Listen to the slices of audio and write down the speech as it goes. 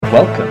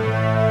Welcome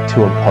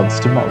to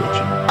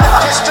epODstemology.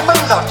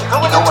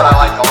 Epistemological. You know what I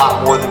like a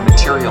lot more than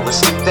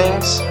materialistic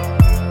things?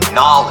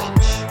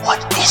 Knowledge.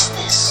 What is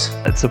this?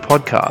 It's a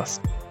podcast.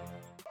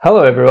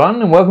 Hello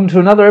everyone, and welcome to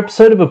another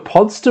episode of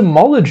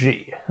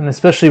epODstemology. An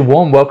especially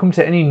warm welcome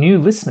to any new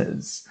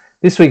listeners.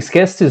 This week's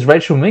guest is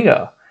Rachel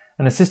Meager,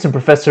 an assistant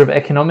professor of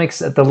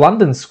economics at the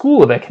London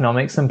School of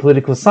Economics and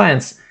Political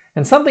Science,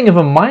 and something of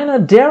a minor,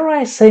 dare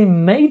I say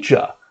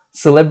major,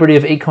 celebrity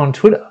of econ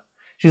Twitter.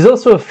 She's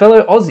also a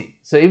fellow Aussie,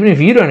 so even if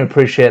you don't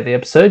appreciate the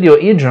episode, your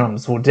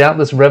eardrums will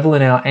doubtless revel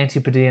in our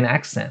Antipodean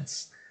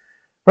accents.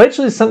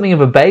 Rachel is something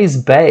of a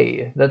Bayesian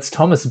Bae, that's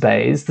Thomas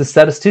Bayes, the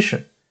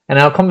statistician, and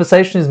our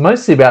conversation is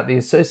mostly about the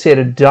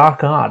associated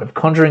dark art of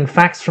conjuring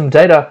facts from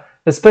data,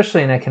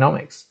 especially in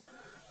economics.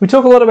 We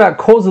talk a lot about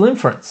causal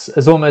inference,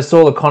 as almost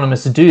all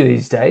economists do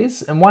these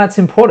days, and why it's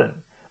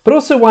important, but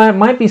also why it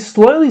might be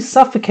slowly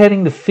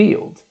suffocating the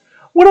field.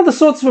 What other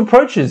sorts of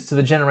approaches to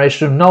the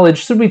generation of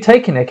knowledge should we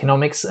take in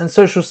economics and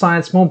social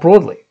science more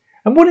broadly?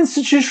 And what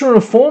institutional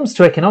reforms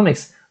to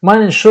economics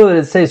might ensure that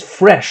it stays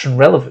fresh and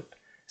relevant?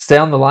 Stay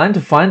on the line to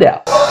find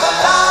out.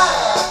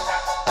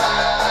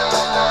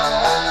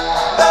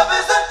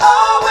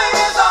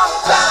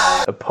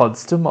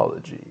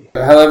 epODstemology.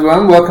 Hello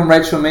everyone, welcome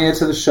Rachel Meager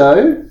to the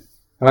show.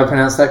 Have I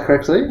pronounced that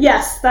correctly?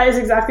 Yes, that is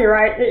exactly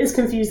right. It is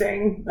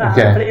confusing, but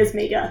it is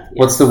Meager. Yes.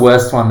 What's the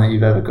worst one that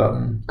you've ever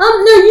gotten?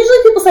 No,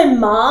 usually people say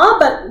Ma,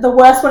 but the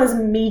worst one is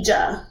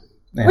Meager,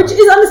 which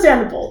is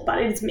understandable,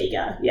 but it's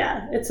Meager.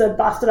 Yeah, it's a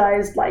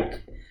bastardized,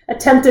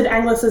 attempted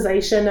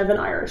anglicization of an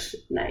Irish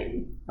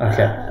name,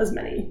 as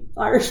many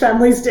Irish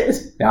families did.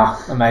 Yeah,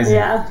 amazing.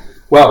 Yeah.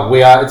 Well,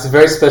 it's a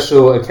very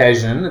special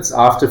occasion. It's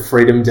after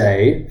Freedom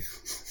Day,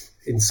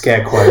 in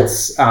scare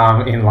quotes,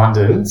 in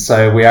London.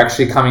 So we're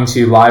actually coming to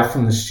you live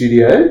from the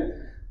studio,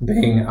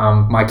 being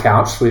my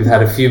couch. We've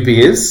had a few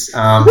beers,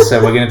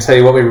 so we're going to tell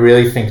you what we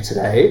really think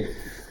today.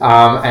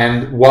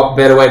 And what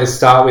better way to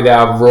start with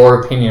our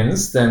raw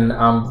opinions than,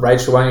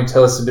 Rachel, why don't you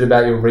tell us a bit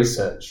about your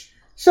research?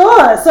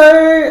 Sure.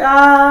 So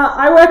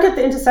I work at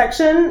the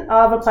intersection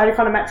of applied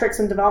econometrics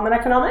and development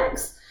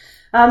economics.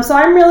 So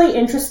I'm really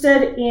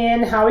interested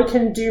in how we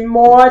can do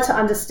more to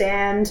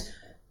understand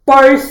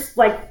both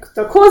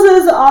the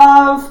causes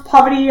of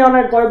poverty on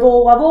a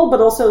global level, but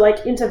also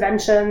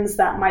interventions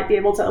that might be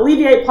able to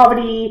alleviate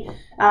poverty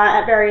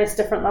at various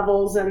different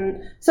levels.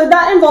 And so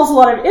that involves a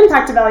lot of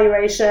impact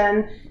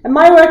evaluation. And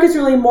my work is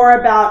really more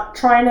about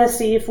trying to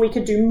see if we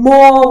could do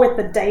more with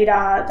the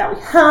data that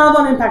we have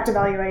on impact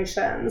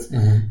evaluations,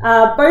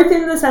 both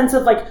in the sense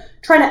of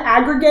trying to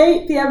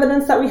aggregate the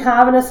evidence that we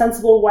have in a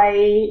sensible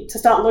way to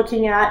start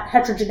looking at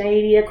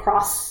heterogeneity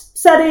across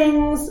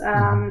settings,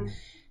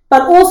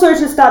 but also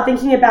to start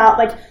thinking about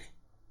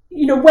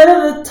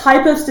whether the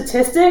type of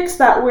statistics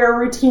that we're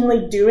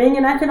routinely doing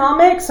in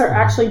economics are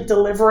actually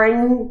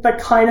delivering the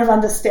kind of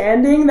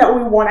understanding that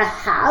we want to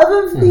have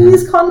of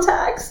these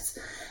contexts.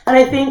 And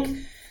I think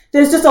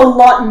there's just a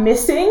lot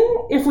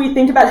missing if we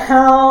think about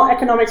how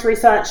economics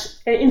research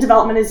in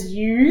development is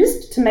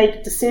used to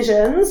make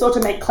decisions or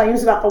to make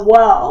claims about the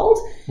world,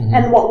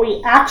 and what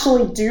we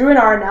actually do in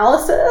our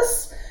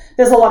analysis.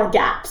 There's a lot of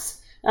gaps.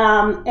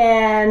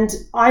 And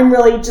I'm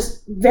really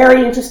just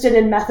very interested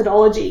in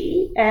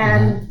methodology,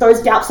 and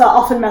those gaps are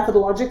often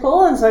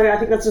methodological, and so I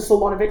think that's just a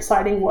lot of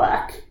exciting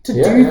work to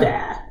do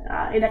there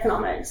in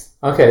economics.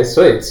 Okay,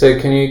 sweet. So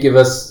can you give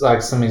us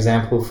some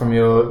example from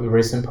your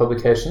recent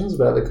publications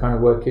about the kind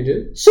of work you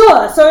do?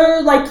 Sure.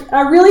 So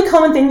a really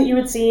common thing that you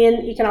would see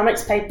in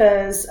economics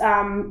papers,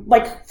 from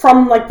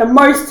the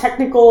most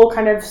technical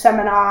kind of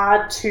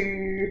seminar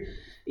to,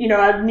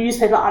 a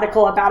newspaper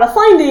article about a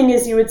finding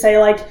is you would say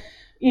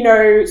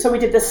so we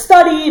did this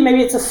study, maybe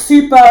it's a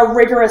super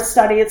rigorous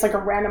study, it's like a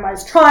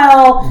randomized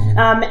trial,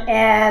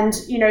 and,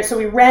 so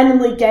we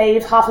randomly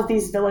gave half of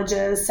these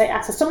villages, say,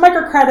 access to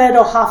microcredit,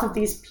 or half of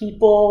these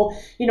people,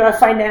 a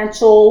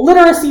financial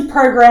literacy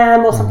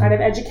program, or some kind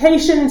of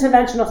education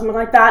intervention, or something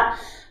like that,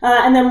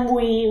 and then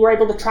we were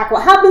able to track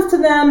what happens to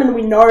them, and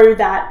we know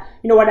that,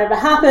 whatever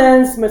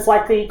happens, most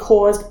likely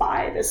caused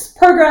by this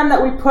program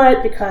that we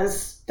put,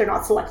 because they're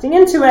not selecting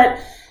into it.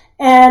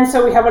 And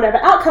so we have whatever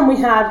outcome we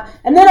have.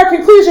 And then our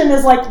conclusion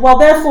is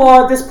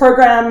therefore this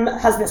program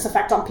has this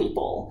effect on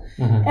people.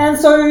 And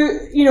so,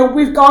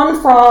 we've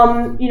gone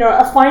from,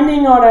 a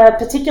finding on a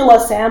particular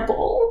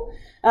sample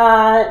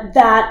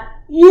that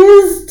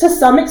is to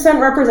some extent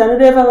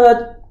representative of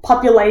a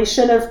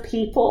population of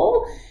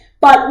people,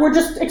 but we're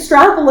just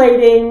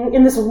extrapolating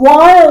in this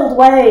wild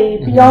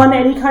way beyond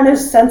any kind of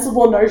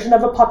sensible notion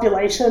of a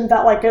population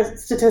that a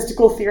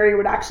statistical theory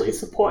would actually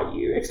support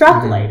you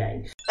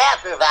extrapolating.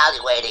 After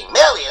evaluating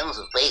millions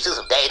of pieces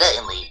of data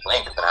in the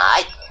blink of an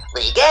eye,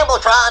 the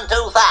Gambletron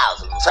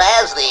 2000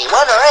 says the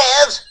winner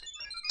is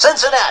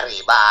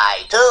Cincinnati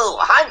by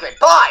 200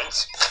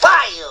 points.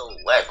 Why,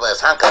 you worthless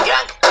hunk of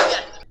junk?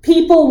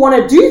 People want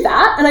to do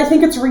that, and I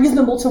think it's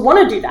reasonable to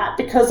want to do that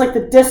because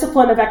the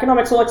discipline of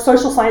economics, or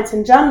social science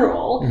in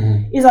general,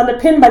 is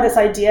underpinned by this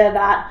idea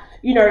that,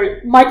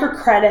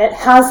 microcredit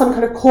has some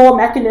kind of core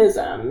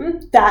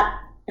mechanism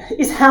that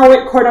is how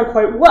it quote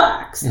unquote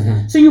works.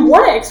 Mm-hmm. So you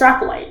want to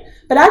extrapolate.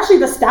 But actually,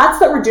 the stats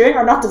that we're doing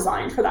are not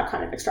designed for that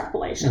kind of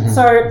extrapolation. Mm-hmm.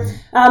 So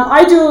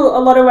I do a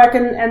lot of work,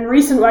 and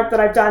recent work that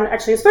I've done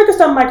actually is focused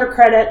on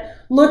microcredit,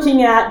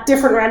 looking at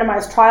different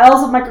randomized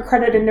trials of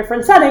microcredit in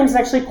different settings,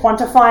 and actually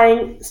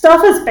quantifying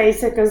stuff as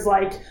basic as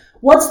like,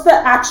 what's the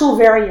actual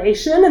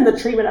variation in the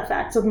treatment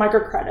effects of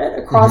microcredit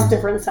across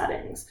different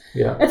settings?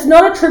 Yeah. It's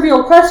not a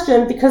trivial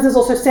question because there's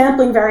also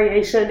sampling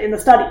variation in the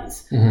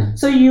studies.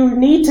 So you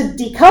need to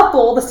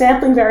decouple the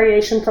sampling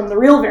variation from the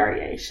real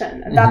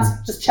variation. And that's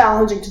just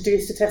challenging to do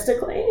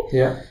statistically.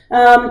 Yeah.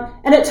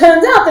 And it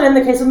turns out that in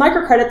the case of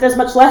microcredit, there's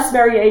much less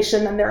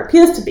variation than there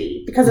appears to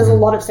be because there's a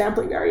lot of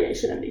sampling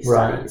variation in these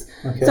studies.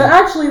 Okay. So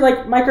actually,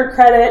 like,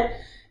 microcredit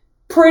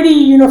pretty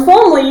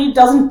uniformly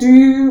doesn't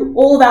do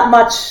all that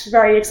much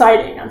very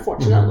exciting,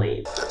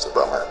 unfortunately. That's a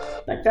bummer.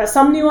 Like, there's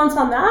some nuance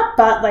on that,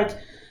 but like,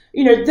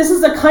 you know, this is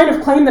the kind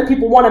of claim that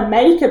people want to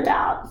make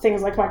about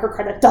things like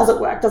microcredit. Does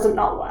it work? Does it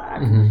not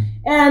work?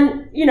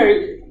 And, you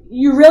know,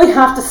 you really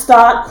have to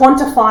start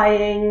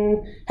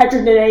quantifying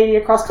heterogeneity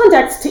across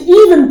contexts to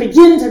even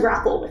begin to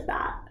grapple with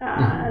that.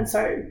 And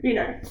so, you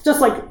know, just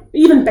like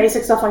even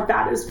basic stuff like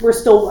that is we're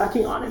still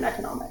working on in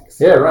economics.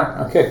 Yeah,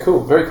 right. Okay,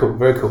 cool. Very cool.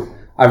 Very cool.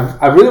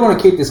 I really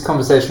want to keep this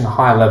conversation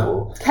high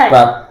level,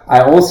 but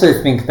I also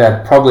think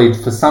that probably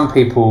for some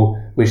people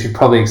we should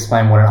probably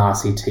explain what an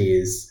RCT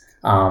is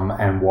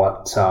and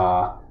what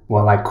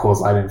like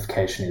causal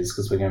identification is,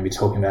 because we're going to be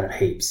talking about it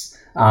heaps.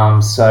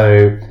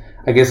 So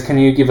I guess can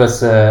you give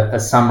us a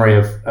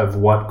summary of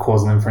what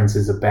causal inference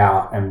is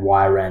about and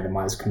why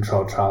randomized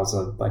control trials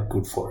are like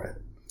good for it?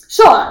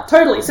 Sure,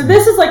 totally. So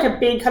this is like a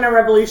big kind of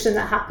revolution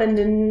that happened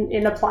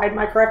in applied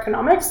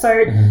microeconomics. So,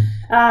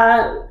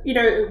 you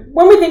know,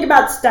 when we think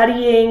about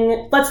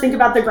studying, let's think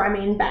about the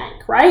Grameen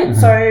Bank, right?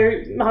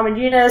 So Muhammad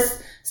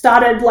Yunus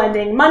started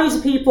lending money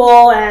to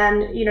people,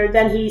 and, you know,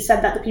 then he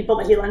said that the people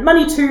that he lent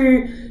money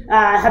to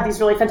had these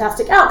really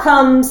fantastic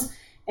outcomes,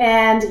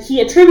 and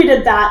he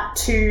attributed that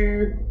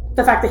to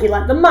the fact that he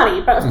lent them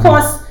money. But of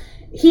course,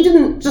 he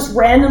didn't just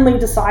randomly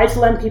decide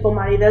to lend people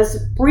money. There's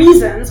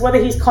reasons, whether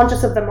he's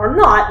conscious of them or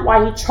not,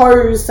 why he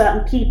chose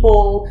certain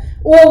people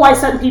or why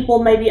certain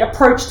people maybe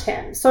approached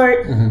him.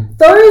 So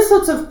those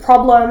sorts of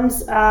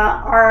problems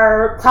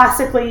are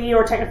classically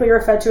or technically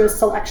referred to as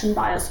selection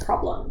bias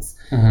problems,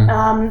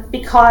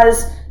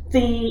 because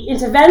the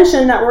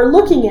intervention that we're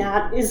looking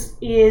at is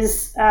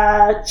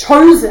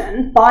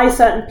chosen by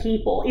certain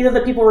people, either the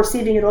people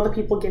receiving it or the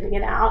people giving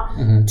it out,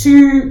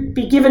 to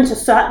be given to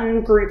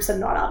certain groups and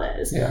not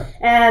others. Yeah.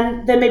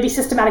 And there may be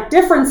systematic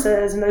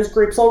differences in those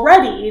groups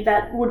already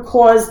that would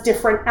cause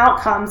different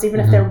outcomes,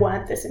 even if there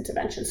weren't this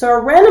intervention. So a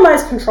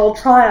randomized controlled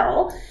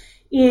trial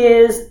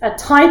is a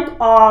type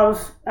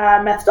of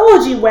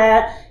methodology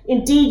where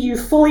indeed you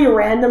fully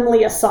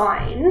randomly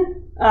assign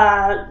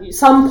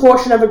some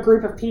portion of a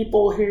group of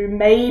people who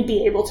may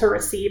be able to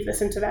receive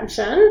this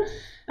intervention.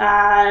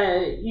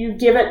 You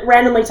give it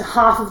randomly to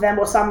half of them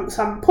or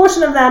some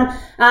portion of them,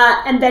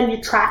 and then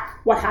you track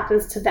what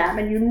happens to them.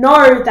 And you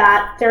know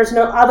that there's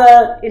no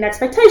other, in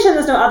expectation,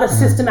 there's no other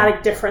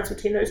systematic difference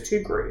between those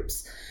two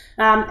groups.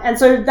 And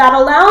so that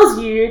allows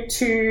you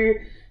to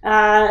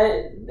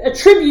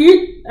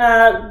attribute,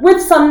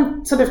 with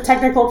some sort of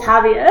technical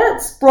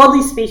caveats,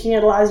 broadly speaking,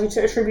 it allows you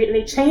to attribute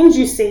any change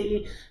you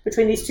see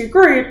between these two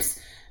groups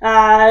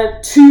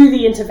to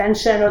the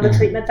intervention or the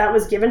treatment that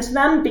was given to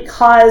them,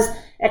 because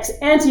ex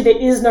ante there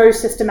is no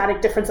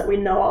systematic difference that we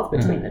know of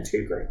between the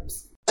two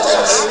groups.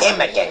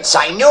 Immigrants,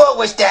 I knew it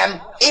was them.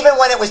 Even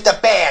when it was the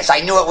bears, I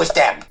knew it was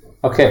them.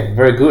 Okay,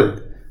 very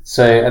good.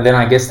 So then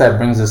I guess that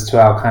brings us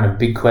to our kind of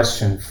big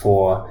question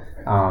for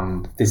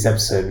this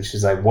episode, which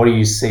is like, what do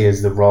you see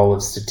as the role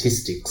of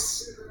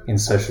statistics in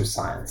social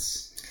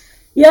science?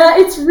 Yeah,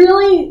 it's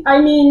really,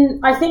 I mean,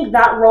 I think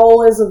that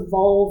role is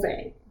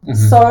evolving.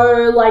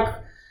 So, like,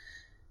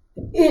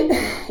 it,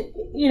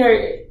 you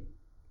know,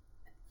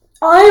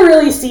 I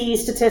really see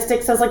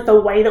statistics as like the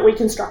way that we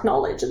construct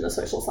knowledge in the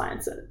social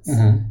sciences,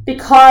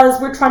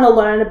 because we're trying to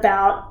learn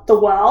about the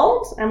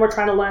world and we're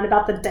trying to learn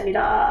about the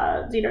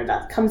data, you know,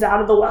 that comes out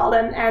of the world,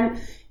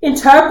 and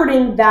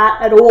interpreting that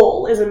at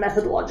all is a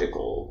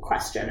methodological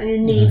question, and you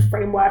need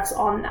frameworks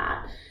on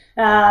that.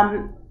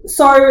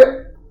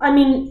 So, I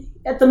mean,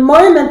 at the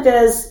moment,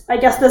 there's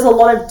a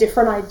lot of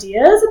different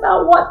ideas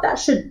about what that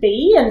should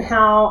be and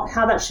how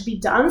that should be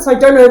done. So I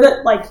don't know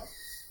that, like,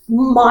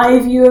 my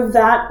view of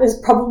that is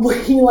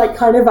probably like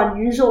kind of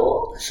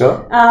unusual.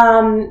 Sure.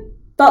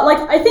 But like,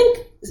 I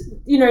think,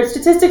 you know,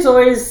 statistics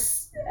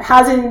always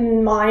has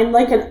in mind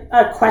like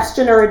a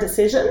question or a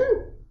decision.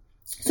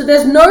 So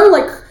there's no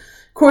like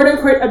quote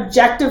unquote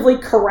objectively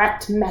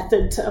correct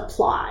method to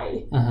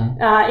apply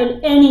in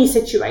any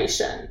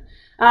situation.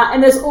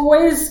 And there's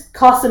always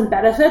costs and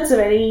benefits of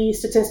any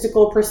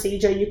statistical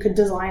procedure you could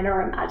design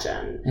or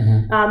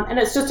imagine. And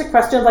it's just a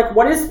question of like,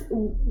 what is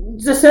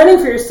discerning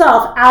for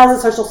yourself as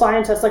a social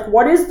scientist, like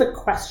what is the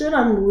question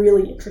I'm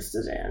really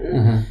interested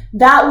in?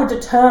 That would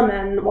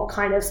determine what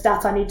kind of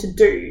stats I need to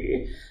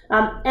do.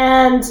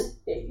 And,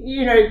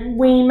 you know,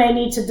 we may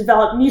need to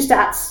develop new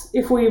stats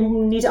if we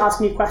need to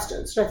ask new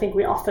questions, which I think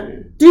we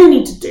often do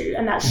need to do,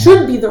 and that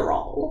should be the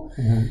role.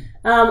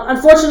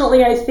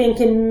 Unfortunately, I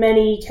think in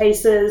many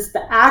cases,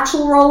 the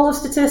actual role of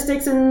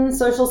statistics in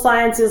social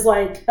science is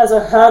like as a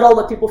hurdle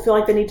that people feel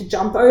like they need to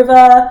jump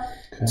over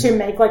to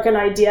make like an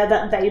idea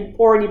that they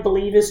already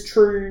believe is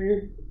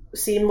true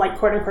seem like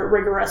quote unquote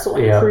rigorous or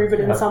improve it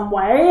in some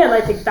way. And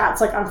I think that's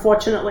like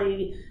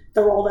unfortunately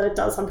the role that it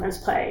does sometimes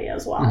play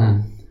as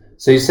well.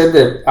 So you said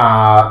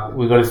that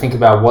we've got to think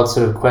about what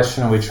sort of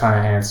question are we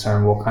trying to answer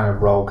and what kind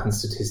of role can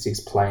statistics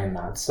play in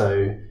that.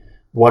 So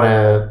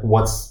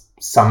what's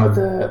some of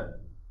the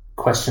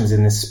questions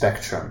in this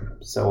spectrum?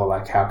 So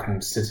like how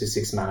can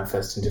statistics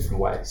manifest in different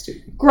ways?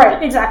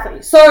 Great,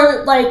 exactly.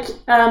 So like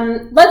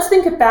let's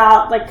think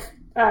about like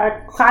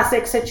a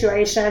classic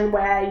situation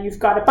where you've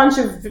got a bunch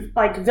of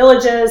like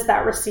villages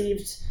that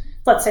received,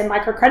 let's say,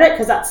 microcredit,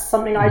 because that's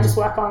something I just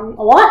work on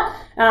a lot.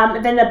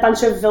 And then a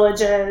bunch of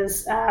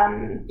villages,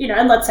 you know,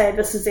 and let's say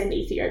this is in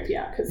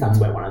Ethiopia, because that's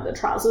where one of the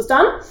trials was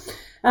done.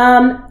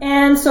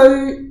 And so,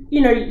 you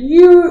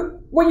know,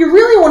 what you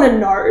really want to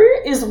know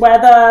is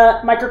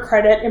whether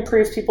microcredit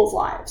improves people's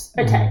lives.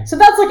 Okay, so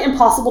that's like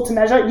impossible to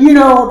measure. You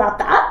know all about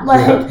that.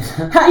 Like,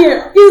 how, you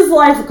know, is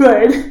life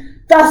good?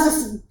 That's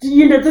just,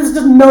 you know, there's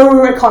just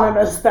no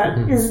economist that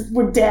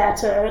would dare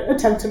to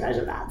attempt to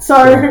measure that.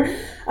 So,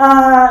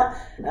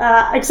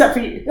 except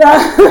for you.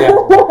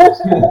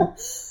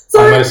 So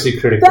I'm mostly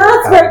critical.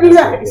 That's very,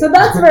 exactly. So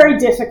that's very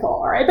difficult,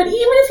 all right? But even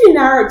if you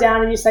narrow it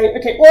down and you say,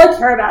 okay, all I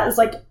care about is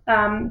like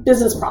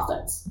business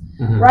profits,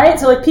 right?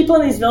 So like people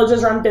in these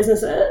villages run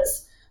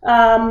businesses.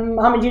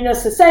 Hamid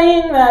Yunus is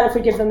saying that if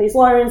we give them these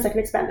loans, they can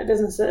expand their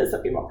businesses,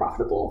 they'll be more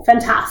profitable.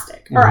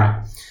 Fantastic. All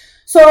right.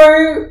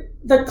 So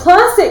the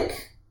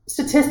classic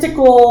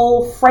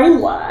statistical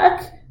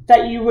framework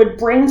that you would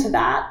bring to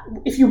that,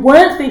 if you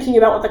weren't thinking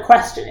about what the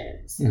question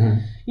is,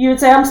 you would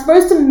say, I'm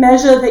supposed to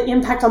measure the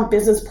impact on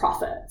business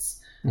profits.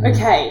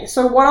 Okay,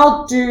 so what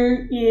I'll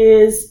do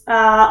is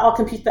I'll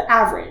compute the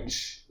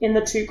average in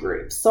the two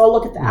groups. So I'll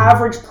look at the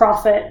average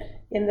profit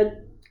in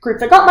the group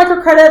that got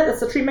microcredit,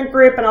 that's the treatment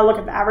group, and I'll look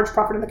at the average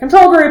profit in the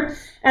control group,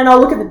 and I'll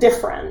look at the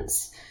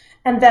difference.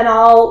 And then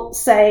I'll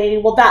say,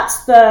 well,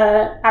 that's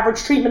the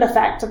average treatment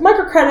effect of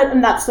microcredit,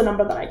 and that's the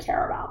number that I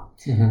care about.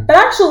 But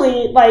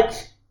actually, like,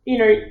 you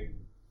know,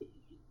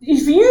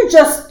 if you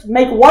just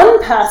make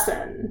one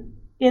person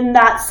in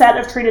that set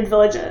of treated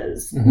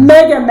villages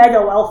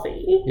mega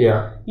wealthy,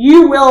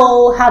 you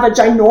will have a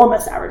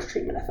ginormous average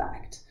treatment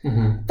effect.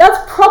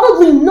 That's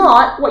probably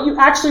not what you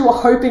actually were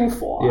hoping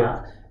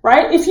for.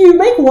 Right? If you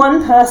make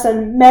one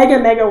person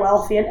mega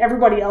wealthy and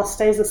everybody else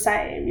stays the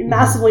same, you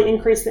massively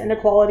increase the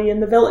inequality in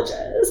the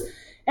villages,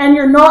 and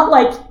you're not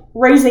like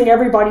raising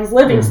everybody's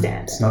living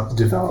standard. It's not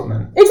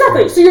development.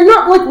 Exactly. So you're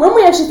not like, when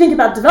we actually think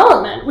about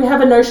development, we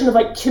have a notion of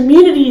like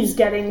communities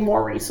getting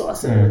more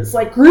resources,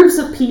 like groups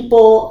of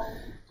people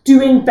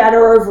doing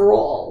better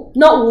overall,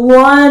 not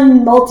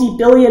one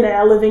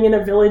multi-billionaire living in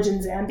a village in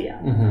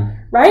Zambia,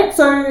 right?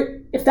 So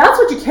if that's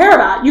what you care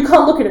about, you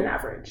can't look at an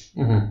average,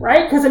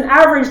 right? Because an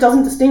average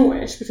doesn't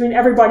distinguish between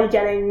everybody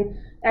getting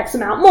X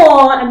amount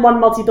more and one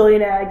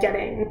multi-billionaire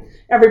getting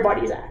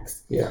everybody's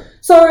X.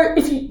 So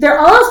there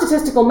are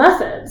statistical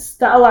methods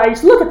that allow you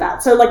to look at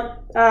that. So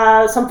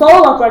like some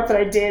follow-up work that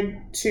I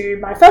did to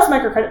my first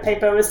microcredit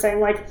paper was saying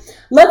like,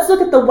 let's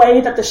look at the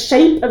way that the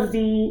shape of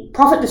the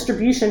profit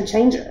distribution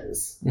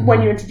changes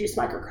when you introduce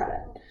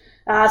microcredit.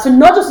 So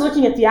not just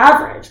looking at the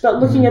average, but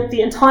looking at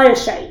the entire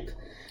shape.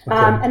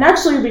 And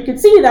actually we could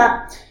see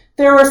that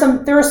there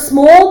are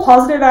small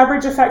positive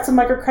average effects of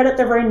microcredit.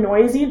 They're very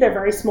noisy, they're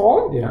very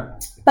small,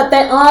 but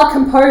they are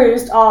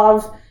composed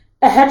of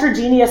a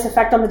heterogeneous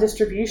effect on the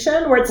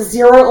distribution where it's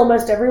zero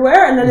almost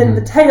everywhere, and then in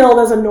the tail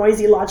there's a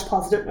noisy large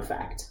positive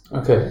effect.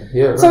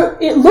 So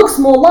it looks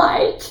more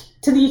like,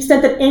 to the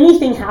extent that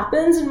anything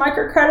happens in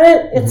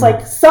microcredit, it's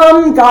like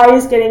some guy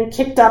is getting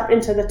kicked up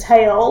into the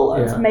tail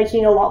of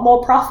making a lot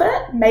more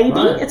profit. Maybe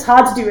it's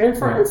hard to do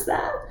inference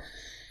there.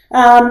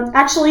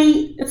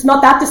 Actually, it's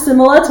not that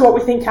dissimilar to what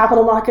we think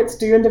capital markets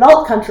do in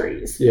developed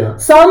countries.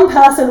 Some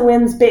person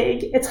wins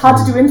big. It's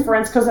hard to do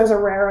inference because those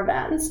are rare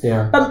events.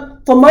 But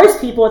for most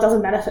people, it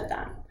doesn't benefit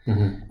them.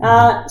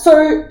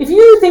 So if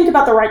you think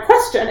about the right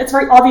question, it's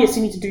very obvious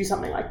you need to do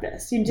something like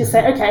this. You just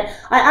say, okay,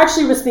 I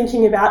actually was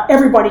thinking about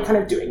everybody kind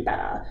of doing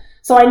better.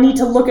 So I need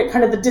to look at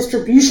kind of the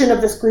distribution of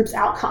this group's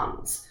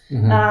outcomes, you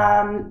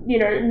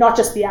know, not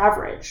just the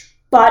average.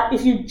 But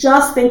if you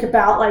just think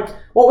about, like,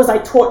 what was I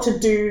taught to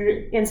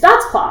do in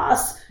stats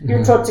class,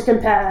 you're taught to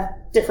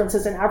compare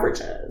differences in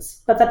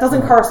averages. But that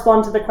doesn't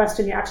correspond to the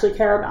question you actually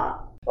care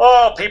about.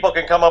 Oh, people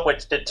can come up with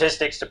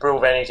statistics to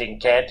prove anything,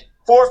 Kent.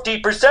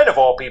 40% of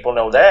all people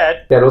know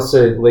that. That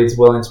also leads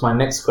well into my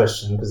next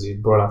question, because you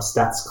brought up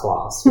stats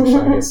class, which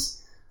I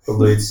guess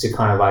alludes to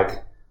kind of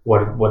like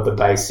what the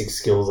basic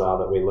skills are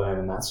that we learn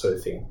and that sort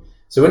of thing.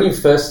 So when you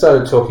first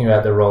started talking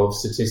about the role of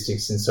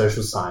statistics in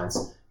social science,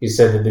 you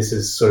said that this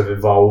is sort of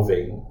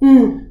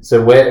evolving.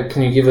 So where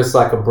can you give us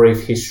like a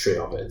brief history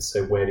of it?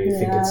 So where do you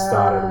think it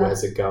started?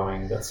 Where's it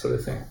going? That sort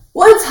of thing.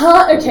 Well, it's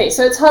hard. Okay,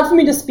 so it's hard for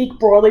me to speak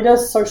broadly to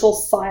social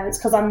science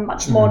because I'm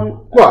much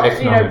more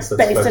economics,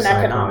 based in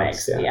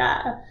economics.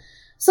 Yeah.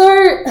 So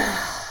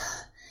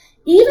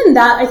even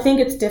that, I think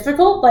it's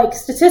difficult. Like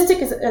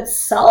statistics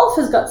itself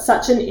has got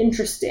such an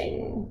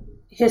interesting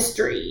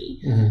history,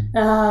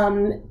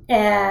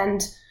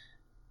 and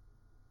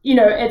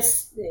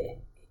it's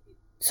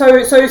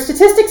so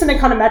statistics and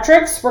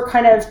econometrics were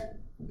kind of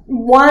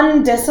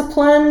one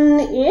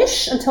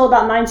discipline-ish until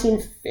about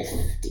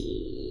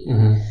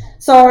 1950.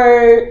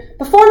 So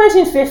before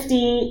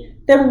 1950,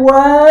 there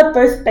were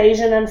both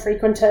Bayesian and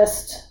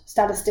frequentist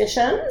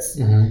statisticians.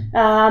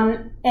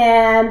 And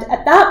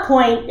at that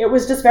point, it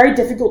was just very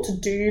difficult to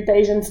do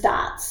Bayesian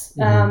stats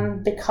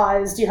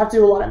because you have to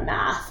do a lot of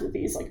math with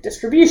these like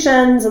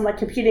distributions and like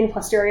computing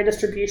posterior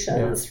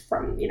distributions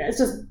from, it's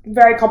just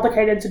very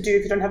complicated to do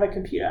if you don't have a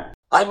computer.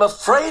 I'm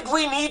afraid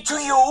we need to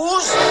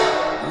use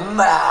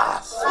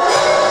math.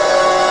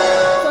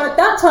 So at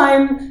that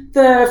time,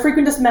 the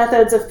frequentist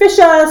methods of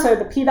Fisher, so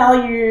the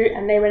p-value,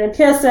 and Neyman and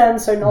Pearson,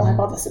 so null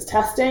hypothesis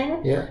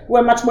testing,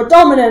 were much more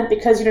dominant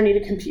because you don't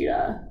need a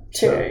computer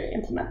to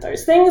implement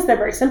those things. They're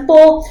very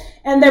simple,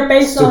 and they're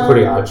based on... Still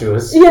pretty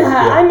arduous.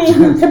 I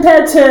mean,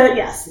 compared to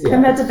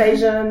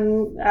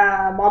Bayesian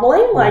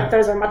modeling,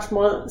 those are much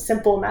more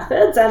simple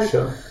methods. And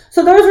so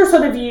those were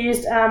sort of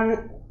used...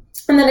 and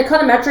then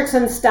econometrics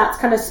and stats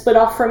kind of split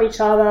off from each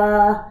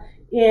other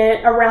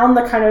around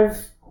the kind of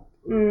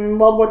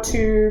World War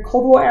II,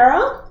 Cold War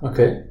era.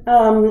 Okay.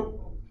 And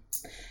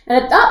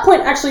at that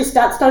point, actually,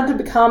 stats started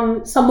to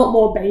become somewhat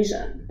more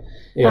Bayesian.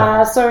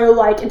 So,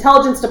 like,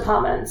 intelligence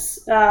departments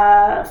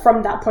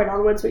from that point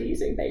onwards were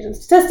using Bayesian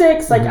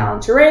statistics. Like, Alan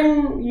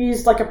Turing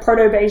used, like, a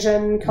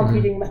proto-Bayesian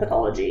computing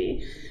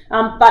methodology.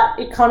 But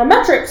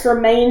econometrics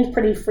remained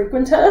pretty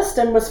frequentist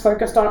and was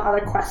focused on other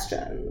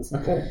questions.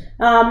 Okay.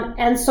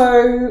 And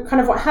so kind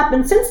of what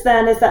happened since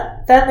then is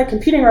that the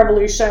computing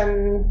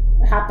revolution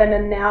happened,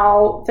 and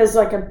now there's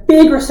like a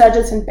big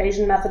resurgence in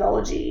Bayesian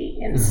methodology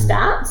in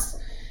stats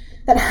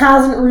that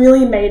hasn't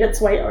really made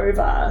its way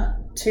over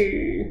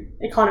to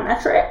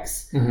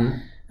econometrics.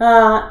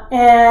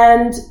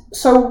 And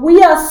so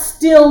we are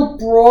still,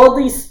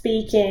 broadly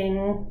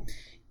speaking,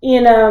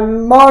 in a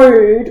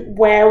mode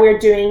where we're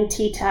doing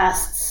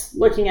t-tests,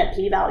 looking at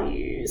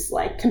p-values,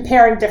 like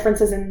comparing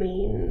differences in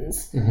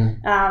means.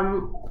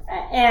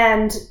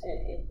 And,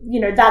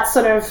 that's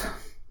sort of,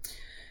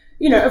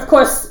 of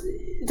course,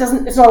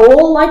 it's not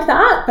all like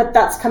that, but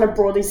that's kind of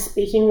broadly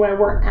speaking where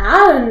we're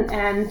at.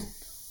 And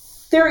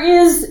there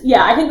is,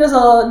 I think there's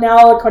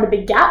now quite a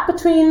big gap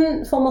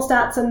between formal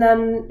stats and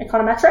then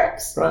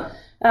econometrics. Right.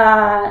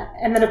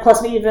 And then, of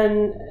course,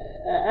 even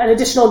an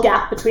additional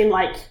gap between,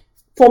 like,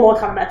 formal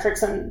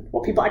econometrics and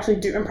what people actually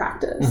do in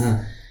practice.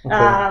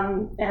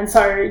 And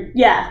so,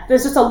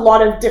 there's just a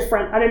lot of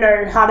different, I don't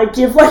know how to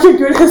give like a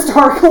good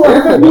historical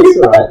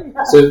overview.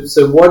 That's right.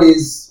 So what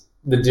is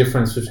the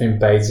difference between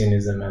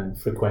Bayesianism and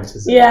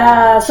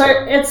frequentism? So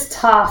it's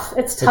tough.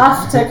 It's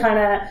tough to kind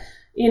of,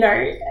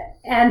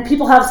 and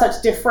people have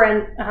such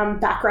different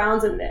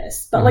backgrounds in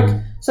this. But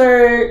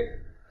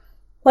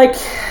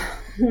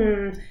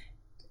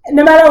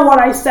no matter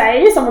what I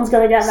say, someone's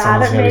going to get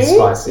mad at me.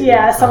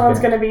 Someone's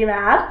going to be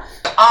mad.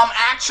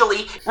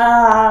 Actually.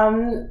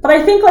 But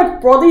I think, like,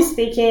 broadly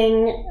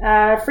speaking,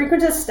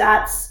 frequentist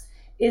stats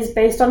is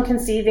based on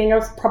conceiving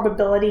of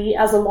probability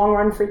as a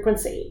long-run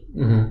frequency.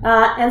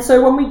 And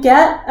so when we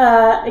get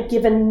a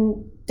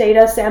given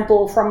data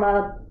sample from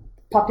a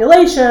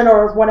population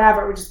or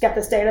whatever, we just get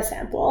this data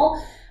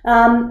sample,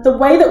 the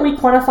way that we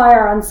quantify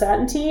our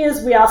uncertainty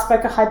is we ask,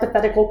 like, a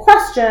hypothetical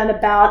question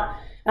about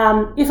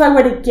if I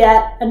were to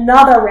get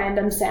another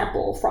random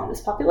sample from this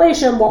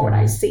population, what would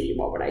I see?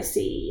 What would I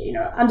see,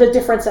 under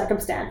different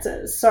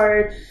circumstances?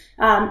 So,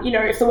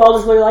 if the world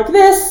was really like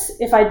this,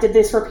 if I did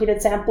this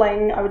repeated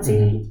sampling, I would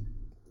see,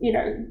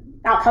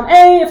 outcome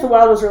A. If the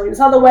world was really this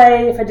other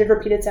way, if I did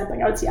repeated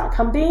sampling, I would see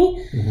outcome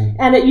B.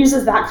 And it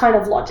uses that kind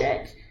of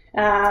logic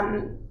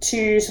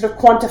to sort of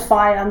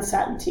quantify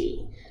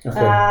uncertainty.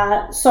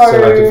 Okay. So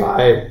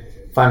like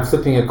if I'm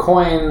flipping a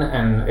coin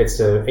and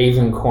it's an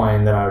even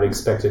coin, then I would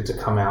expect it to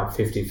come out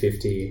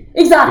 50-50.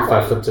 Exactly. If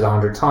I flipped it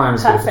 100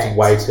 times, but if it's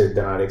weighted,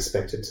 then I'd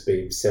expect it to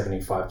be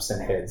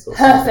 75% heads. Or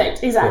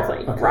Perfect.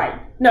 Exactly. Yeah, okay.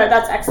 Right. No,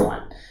 that's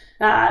excellent.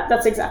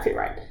 That's exactly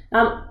right.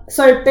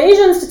 So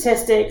Bayesian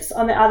statistics,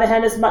 on the other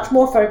hand, is much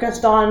more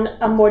focused on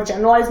a more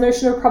generalized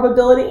notion of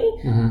probability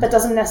that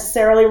doesn't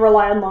necessarily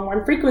rely on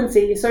long-run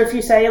frequency. So if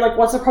you say, like,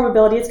 what's the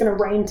probability it's going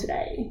to rain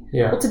today?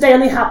 Well, today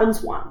only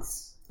happens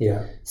once.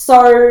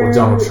 So, or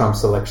Donald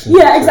Trump's election.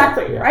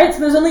 Exactly. Right. So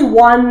there's only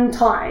one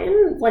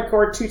time, like,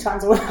 or 2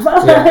 times or whatever.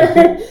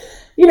 That's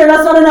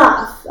not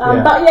enough.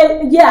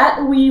 But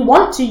yet we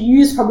want to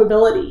use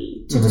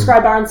probability to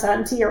describe our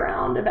uncertainty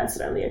around events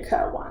that only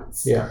occur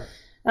once.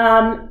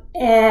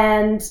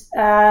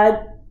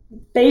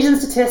 Bayesian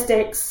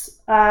statistics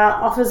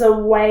offers a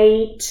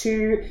way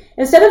to,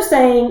 instead of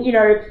saying,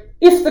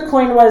 if the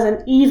coin was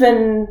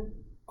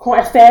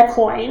a fair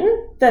coin,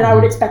 then I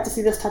would expect to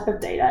see this type of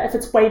data. If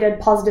it's weighted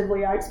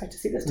positively, I expect to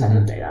see this type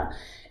of data.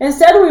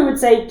 Instead, we would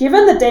say,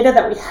 given the data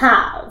that we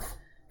have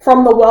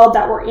from the world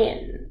that we're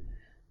in,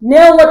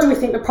 now what do we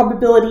think the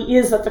probability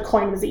is that the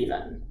coin was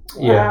even?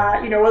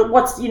 Yeah.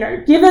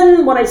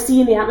 Given what I see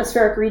in the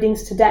atmospheric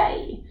readings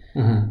today,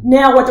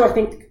 now what do I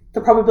think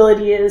the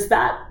probability is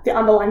that the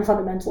underlying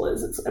fundamental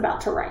is it's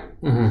about to rain?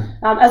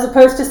 As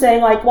opposed to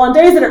saying, on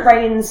days that it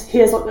rains,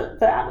 here's what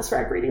the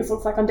atmospheric readings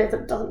looks like on days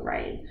that it doesn't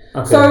rain.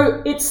 Okay.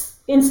 So it's,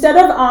 instead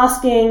of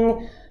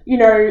asking,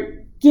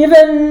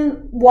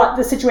 given what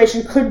the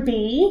situation could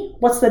be,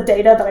 what's the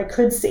data that I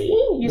could see?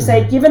 You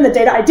say, given the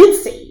data I did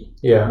see,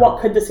 what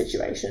could the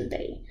situation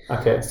be?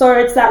 Okay. So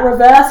it's that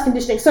reverse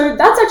conditioning. So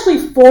that's actually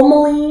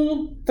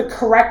formally the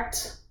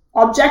correct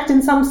object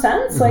in some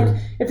sense.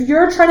 If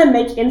you're trying to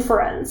make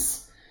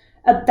inference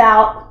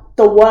about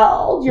the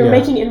world, you're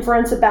making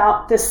inference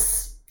about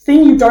this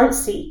thing you don't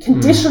see,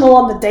 conditional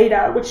on the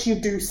data which you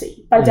do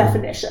see by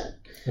definition.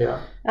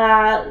 Yeah.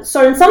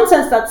 So in some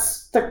sense,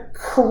 that's the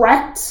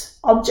correct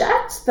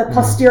object, the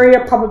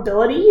posterior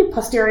probability,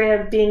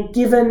 posterior being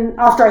given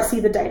after I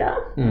see the data.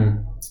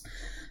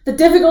 The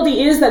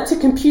difficulty is that to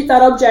compute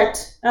that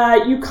object,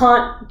 you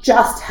can't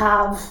just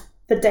have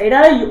the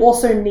data. You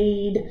also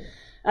need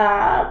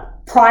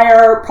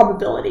prior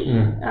probability.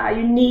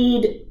 You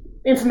need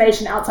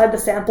information outside the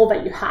sample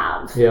that you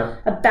have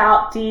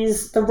about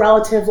the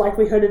relative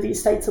likelihood of these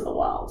states of the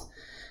world.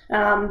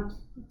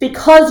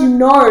 Because you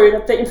know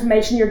that the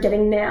information you're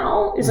getting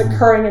now is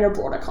occurring in a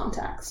broader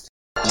context.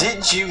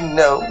 Did you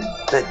know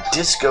that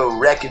disco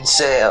record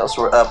sales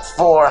were up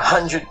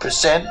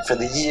 400% for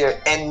the year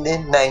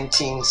ending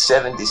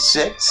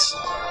 1976?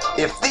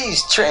 If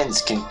these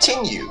trends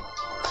continue,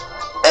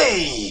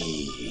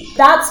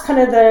 that's kind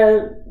of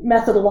the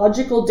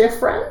methodological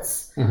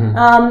difference.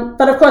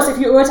 But of course, if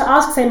you were to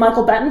ask, say,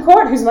 Michael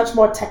Betancourt, who's a much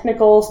more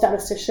technical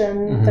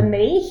statistician than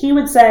me, he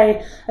would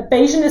say a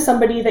Bayesian is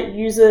somebody that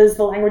uses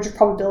the language of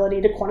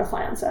probability to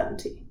quantify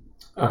uncertainty.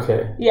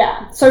 Okay.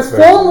 Yeah. So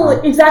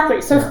formally,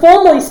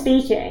 formally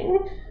speaking,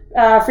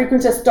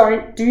 frequentists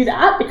don't do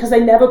that because they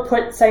never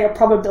put, say, a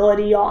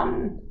probability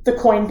on the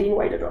coin being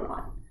weighted or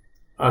not.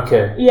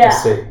 Okay. Yeah, I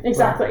see.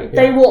 exactly. Right.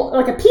 They will,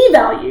 a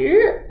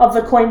p-value of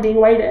the coin being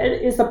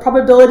weighted is the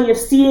probability of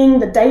seeing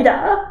the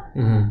data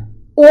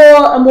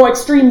or a more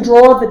extreme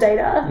draw of the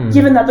data,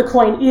 given that the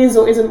coin is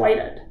or isn't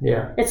weighted.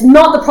 Yeah. It's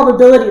not the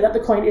probability that the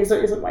coin is or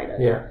isn't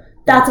weighted. Yeah.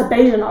 That's a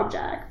Bayesian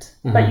object,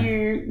 but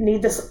you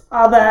need this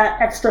other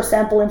extra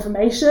sample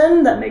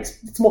information that makes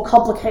it's more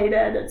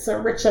complicated. It's a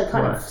richer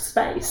kind of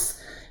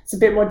space. It's a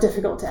bit more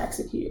difficult to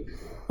execute.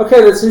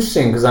 Okay, that's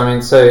interesting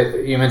because so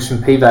you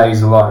mentioned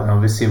p-values a lot, and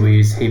obviously we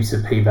use heaps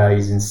of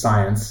p-values in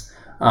science.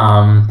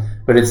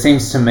 But it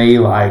seems to me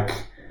like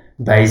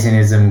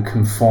Bayesianism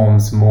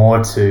conforms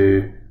more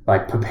to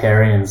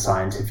Popperian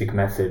scientific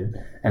method,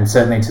 and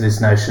certainly to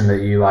this notion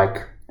that you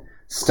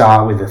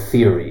start with a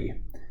theory.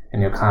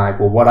 And you're kind of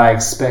well, what I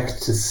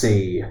expect to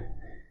see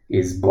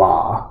is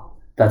blah.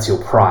 That's your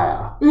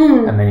prior.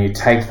 And then you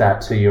take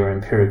that to your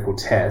empirical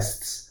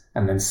tests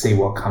and then see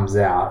what comes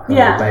out. And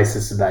on the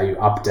basis of that, you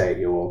update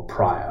your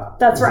prior.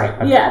 That's right.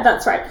 Okay. Yeah,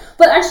 that's right.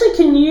 But actually,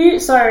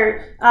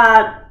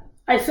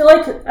 I feel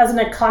like as an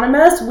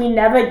economist, we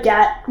never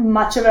get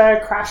much of a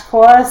crash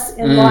course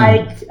in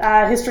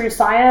history of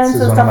science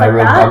and stuff like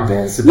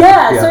that.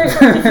 Yeah, so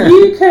if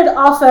you could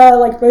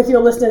offer both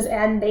your listeners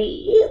and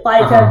me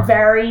a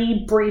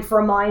very brief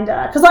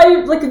reminder, because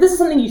this is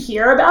something you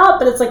hear about,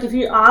 but it's if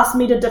you ask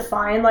me to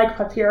define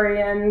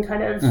Popperian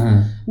kind of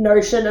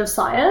notion of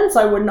science,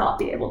 I would not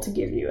be able to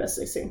give you a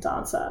succinct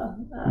answer.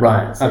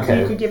 Right. So okay. If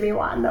you could give me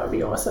one, that would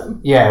be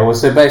awesome. Yeah. Well,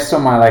 so based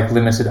on my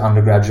limited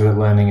undergraduate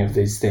learning of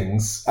these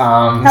things.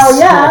 Hell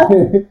yeah.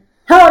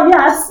 Hell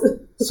yes.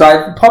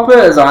 So Popper,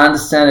 as I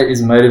understand it,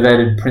 is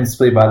motivated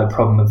principally by the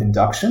problem of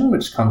induction,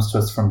 which comes to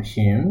us from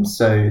Hume.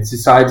 So it's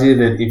this idea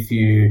that if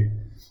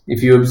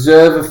you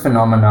observe a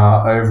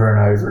phenomena over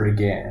and over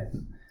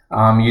again,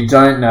 you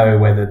don't know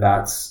whether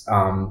that's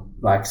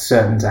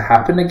certain to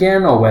happen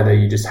again or whether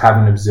you just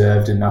haven't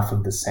observed enough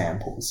of the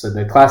sample. So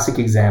the classic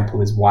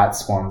example is white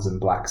swans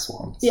and black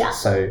swans. Yeah.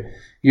 So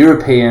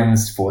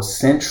Europeans for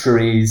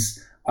centuries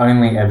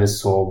only ever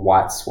saw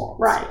white swans.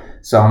 Right.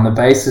 So on the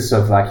basis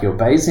of your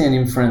Bayesian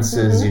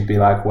inferences, you'd be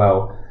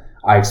well,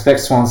 I expect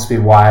swans to be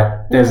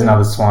white. There's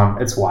another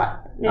swan. It's white.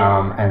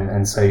 Yeah.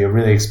 And so you're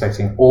really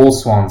expecting all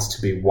swans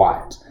to be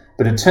white.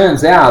 But it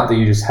turns out that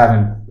you just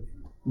haven't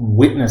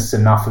witnessed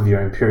enough of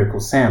your empirical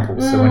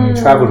samples. So when you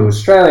travel to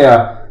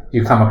Australia,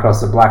 you come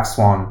across a black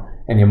swan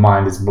and your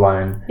mind is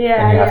blown.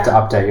 And you have to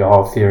update your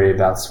whole theory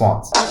about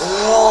swans.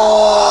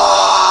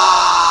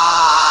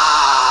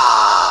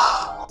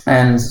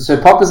 And so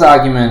Popper's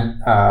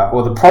argument,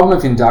 or the problem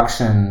of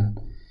induction,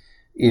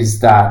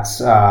 is that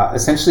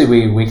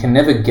essentially we can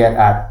never get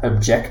at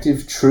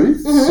objective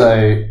truth.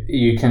 So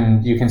you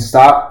can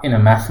start in a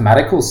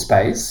mathematical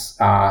space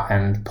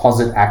and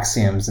posit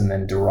axioms and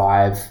then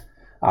derive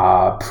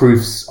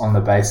proofs on the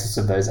basis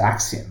of those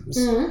axioms.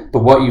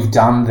 But what you've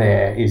done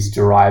there is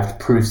derived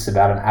proofs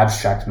about an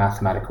abstract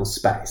mathematical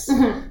space.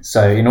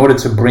 So in order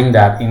to bring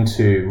that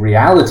into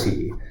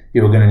reality,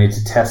 you're going to need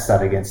to test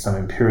that against some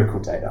empirical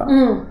data.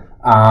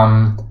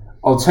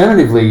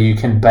 Alternatively, you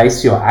can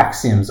base your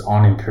axioms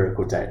on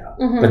empirical data,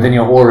 but then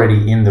you're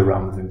already in the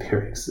realm of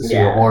empirics. So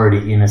you're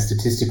already in a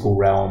statistical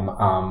realm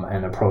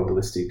and a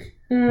probabilistic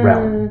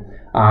realm.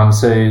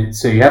 So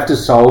you have to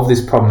solve this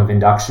problem of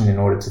induction in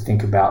order to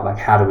think about, like,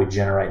 how do we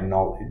generate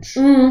knowledge?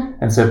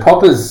 And so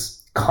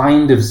Popper's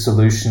kind of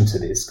solution to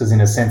this, because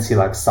in a sense he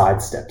like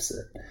sidesteps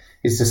it,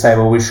 is to say,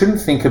 well, we shouldn't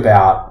think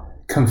about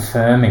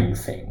confirming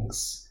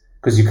things,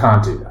 because you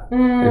can't do that.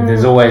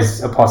 There's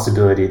always a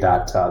possibility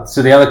that...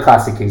 so the other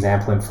classic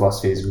example in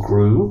philosophy is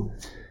grue.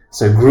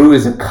 So grue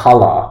is a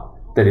color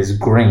that is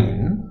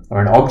green,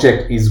 or an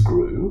object is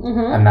grue,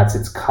 and that's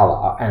its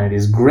color, and it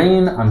is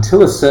green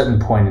until a certain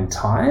point in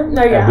time,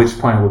 at which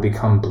point it will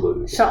become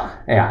blue.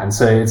 Yeah, and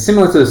so it's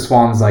similar to the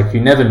swans, like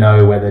you never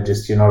know whether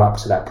just you're not up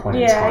to that point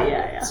in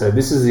time. So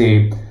this is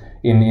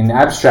in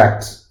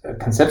abstract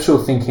conceptual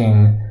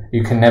thinking,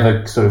 you can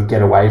never sort of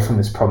get away from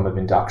this problem of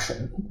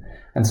induction.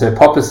 And so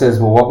Popper says,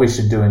 well, what we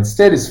should do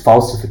instead is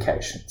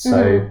falsification.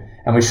 So,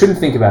 and we shouldn't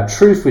think about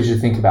truth, we should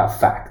think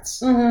about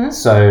facts.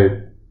 So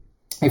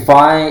if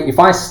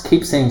I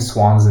keep seeing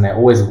swans and they're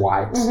always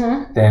white,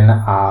 then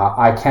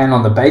I can,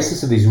 on the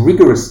basis of these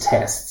rigorous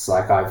tests,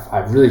 like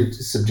I've really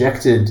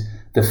subjected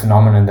the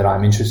phenomenon that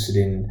I'm interested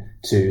in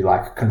to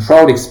like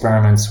controlled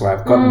experiments where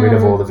I've gotten rid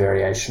of all the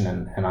variation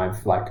and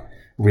I've like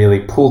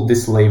really pulled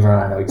this lever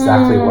and I know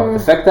exactly what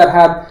effect that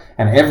had,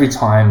 and every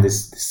time the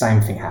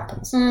same thing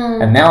happens.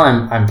 And now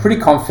I'm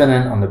pretty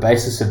confident on the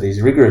basis of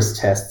these rigorous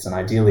tests, and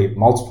ideally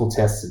multiple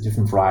tests of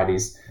different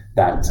varieties,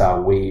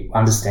 that we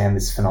understand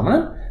this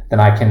phenomenon. Then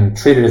I can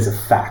treat it as a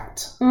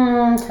fact,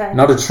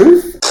 not a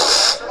truth.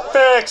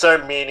 Facts are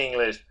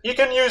meaningless. You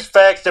can use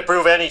facts to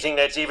prove anything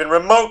that's even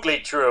remotely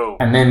true.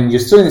 And then you're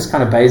still in this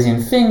kind of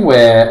Bayesian thing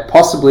where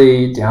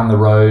possibly down the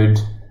road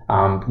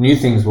new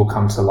things will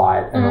come to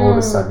light, and all of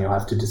a sudden you'll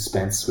have to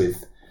dispense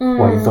with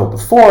what you thought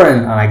before.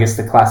 And I guess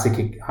the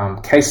classic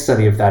case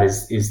study of that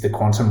is the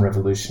quantum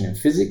revolution in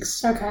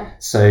physics.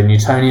 So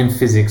Newtonian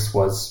physics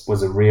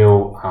was a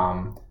real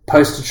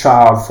poster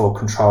child for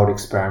controlled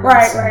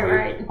experiments.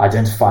 We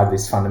identified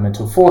these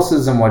fundamental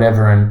forces and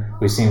whatever, and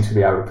we seemed to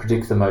be able to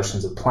predict the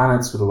motions of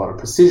planets with a lot of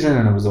precision,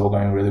 and it was all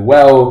going really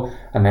well.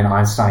 And then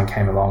Einstein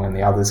came along and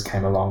the others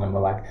came along and were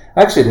like,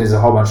 actually, there's a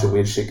whole bunch of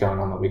weird shit going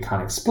on that we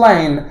can't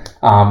explain.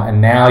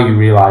 And now you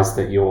realize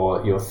that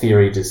your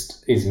theory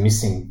just is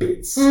missing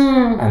bits.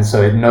 And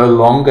so it no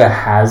longer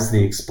has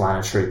the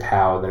explanatory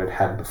power that it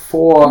had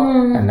before,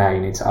 and now you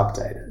need to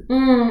update it.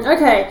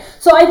 Okay,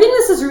 so I think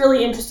this is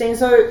really interesting.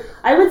 So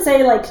I would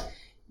say, like,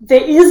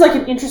 there is like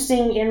an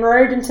interesting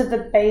inroad into the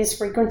Bayes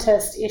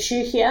frequentist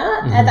issue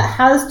here, and that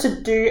has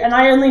to do, and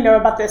I only know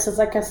about this as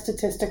like a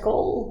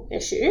statistical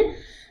issue,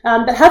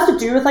 that has to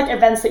do with like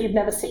events that you've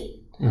never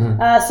seen.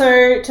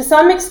 So to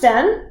some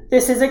extent,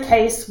 this is a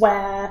case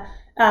where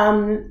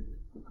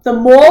the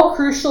more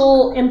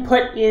crucial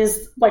input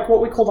is like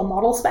what we call the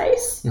model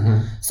space.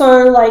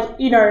 So like,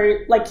 you know,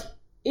 like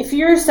if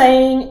you're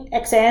saying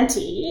ex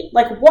ante,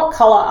 like what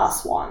color are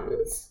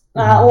swans?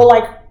 Or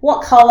like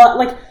what color,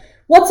 like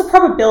what's the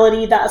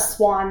probability that a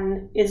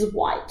swan is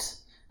white?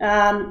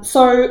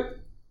 So,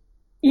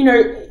 you know,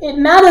 it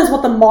matters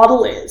what the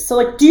model is. So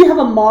like, do you have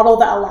a model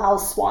that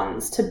allows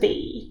swans to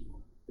be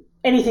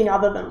anything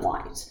other than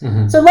white?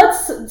 So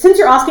since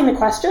you're asking the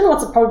question,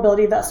 what's the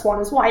probability that a swan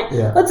is white?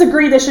 Let's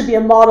agree there should be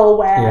a model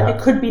where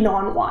it could be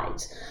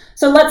non-white.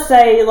 So let's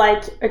say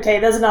like, okay,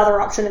 there's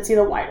another option. It's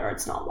either white or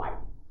it's not white.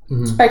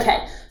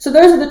 Okay, so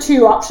those are the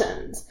two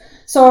options.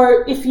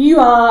 So if you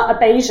are a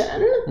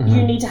Bayesian,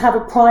 you need to have a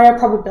prior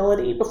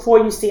probability before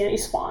you see any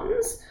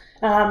swans,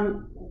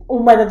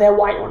 on whether they're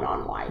white or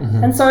non-white.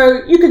 And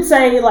so you could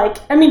say, like,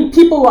 I mean,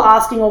 people were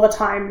asking all the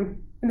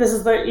time, and this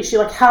is the issue,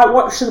 like,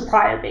 what should the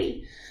prior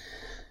be?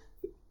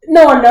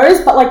 No one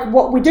knows, but like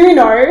what we do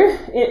know,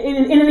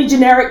 in any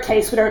generic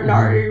case, we don't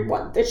know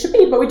what it should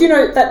be, but we do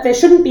know that there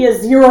shouldn't be a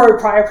zero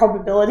prior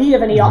probability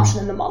of any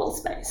option in the model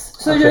space.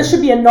 So there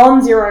should be a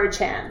non-zero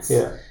chance.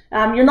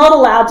 You're not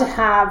allowed to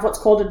have what's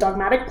called a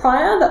dogmatic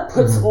prior that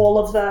puts all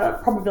of the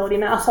probability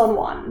mass on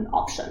one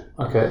option.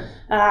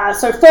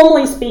 So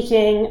formally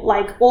speaking,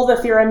 like all the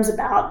theorems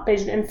about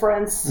Bayesian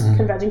inference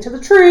converging to the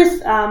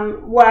truth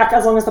work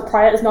as long as the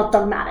prior is not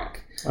dogmatic.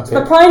 So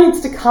the prior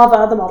needs to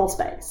cover the model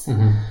space.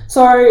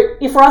 So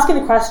if we're asking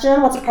the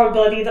question, what's the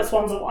probability that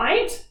swans are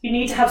white? You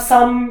need to have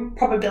some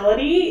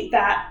probability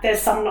that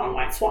there's some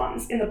non-white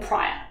swans in the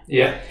prior.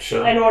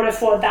 In order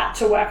for that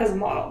to work as a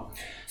model.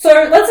 So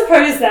let's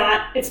suppose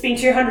that it's been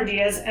 200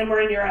 years and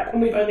we're in Europe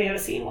and we've only ever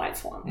seen white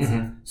swans.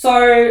 So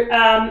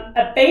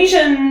a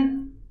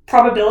Bayesian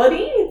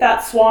probability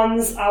that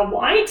swans are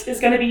white is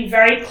going to be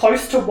very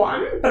close to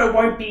 1, but it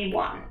won't be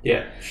 1.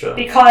 Yeah, sure.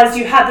 Because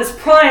you had this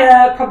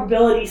prior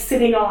probability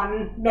sitting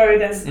on, no,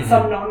 there's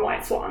some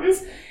non-white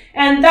swans.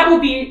 And that will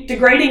be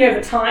degrading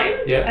over time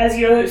as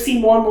you see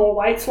more and more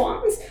white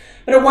swans,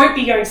 but it won't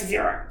be going to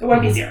 0. It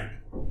won't be 0.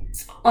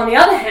 On the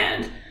other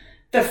hand,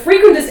 the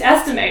frequentist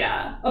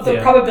estimator of the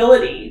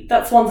probability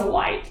that swans are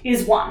white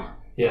is 1.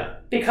 Yeah.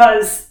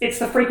 Because it's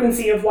the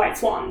frequency of white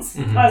swans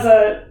as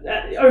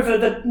over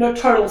the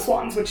total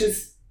swans, which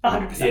is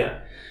 100%. Yeah.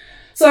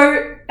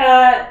 So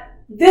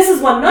this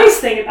is one nice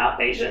thing about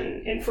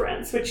Bayesian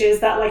inference, which is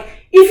that like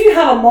if you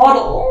have a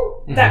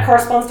model that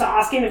corresponds to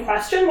asking the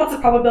question, what's the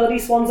probability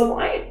swans are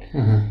white?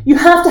 You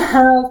have to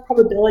have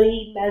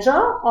probability measure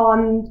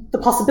on the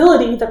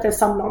possibility that there's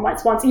some non-white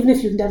swans, even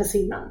if you've never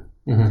seen them.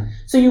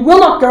 So you will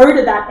not go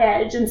to that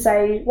edge and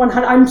say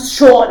 100. I'm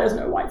sure there's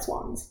no white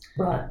swans,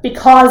 right?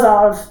 Because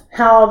of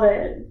how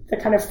the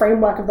kind of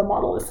framework of the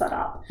model is set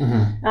up.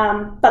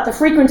 But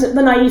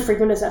the naive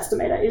frequentist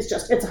estimator is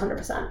just it's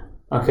 100%.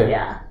 Okay.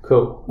 Yeah.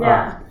 Cool.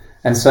 Yeah. Right.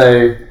 And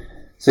so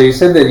you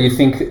said that you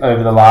think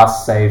over the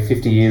last, say,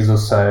 50 years or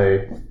so,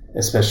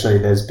 especially,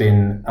 there's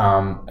been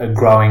a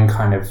growing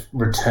kind of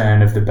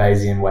return of the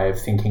Bayesian way of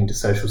thinking to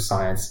social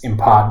science, in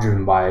part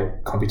driven by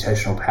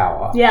computational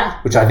power. Yeah.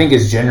 Which I think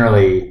is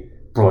generally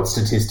brought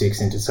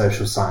statistics into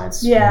social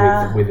science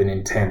with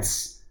an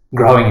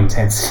growing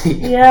intensity.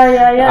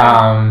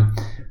 Yeah.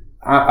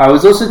 I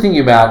was also thinking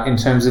about, in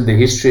terms of the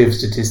history of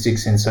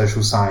statistics in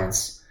social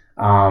science,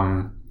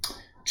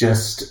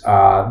 just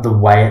the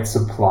way it's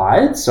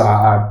applied. So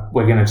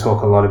we're going to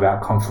talk a lot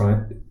about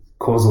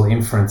causal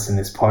inference in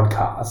this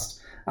podcast.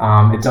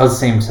 It does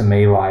seem to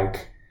me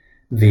like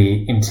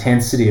the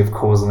intensity of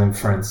causal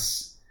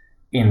inference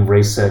in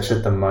research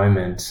at the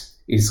moment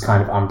is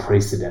kind of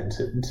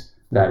unprecedented.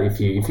 That if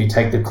you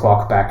take the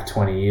clock back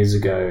 20 years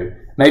ago,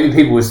 maybe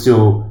people were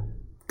still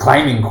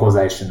claiming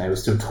causation. They were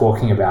still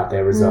talking about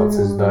their results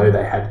as though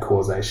they had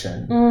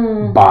causation.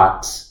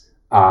 But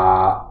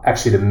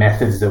actually the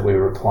methods that we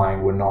were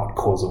applying were not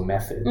causal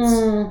methods.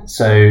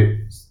 So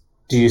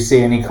do you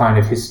see any kind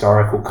of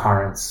historical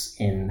currents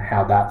in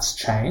how that's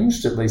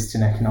changed, at least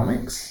in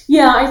economics?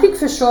 Yeah, I think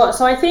for sure.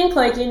 So I think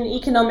like in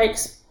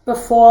economics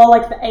before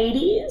like the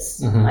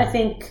 80s, I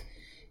think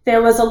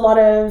there was a lot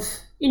of,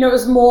 it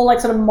was more like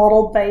sort of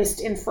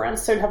model-based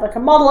inference. So we'd have like a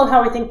model of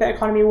how we think the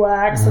economy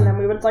works, and then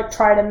we would like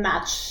try to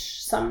match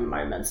some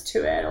moments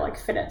to it, or like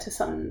fit it to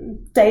some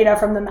data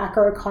from the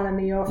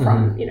macroeconomy or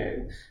from,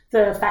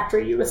 the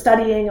factory you were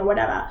studying or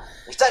whatever.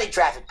 We studied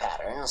traffic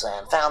patterns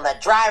and found that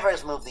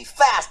drivers move the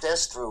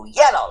fastest through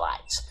yellow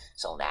lights.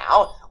 So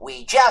now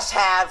we just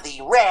have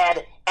the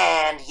red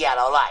and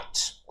yellow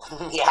lights.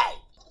 Yay.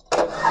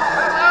 Come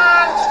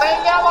on,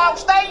 stay yellow,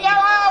 stay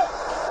yellow!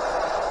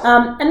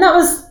 And that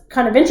was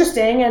kind of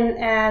interesting,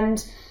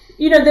 and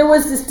there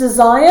was this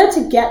desire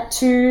to get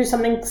to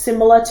something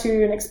similar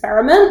to an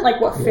experiment, like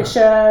what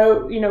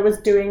Fisher, was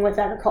doing with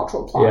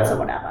agricultural plots or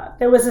whatever.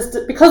 There was this,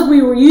 because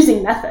we were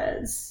using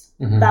methods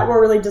that were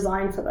really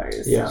designed for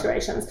those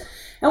situations.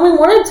 And we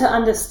wanted to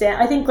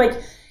understand, I think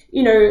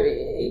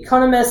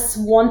economists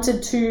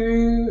wanted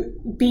to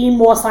be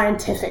more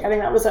scientific. I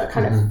think that was a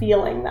kind of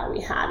feeling that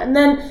we had. And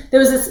then there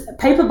was this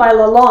paper by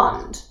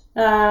Lalonde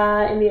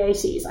in the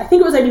 80s. I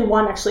think it was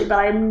 81 actually, but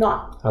I'm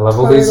not I love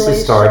totally all these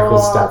historical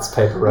sure. stats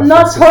paper references.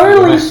 Not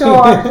totally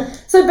sure.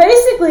 So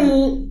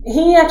basically,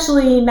 he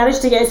actually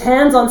managed to get his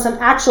hands on some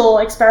actual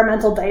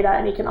experimental data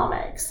in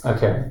economics.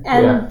 Okay.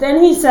 And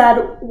then he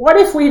said, what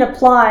if we'd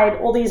applied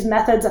all these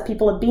methods that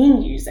people have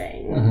been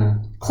using,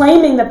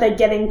 claiming that they're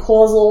getting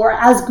causal or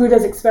as good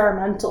as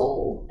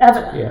experimental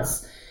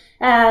evidence?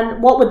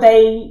 And what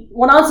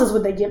answers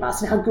would they give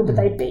us, and how good would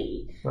they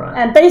be? Right.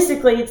 And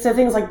basically, so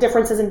things like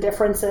differences in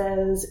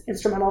differences,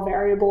 instrumental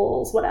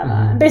variables, whatever.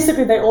 And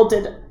basically, they all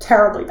did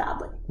terribly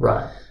badly.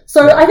 Right.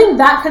 So I think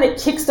that kind of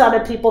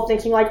kickstarted people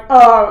thinking like,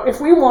 oh,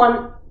 if we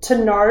want to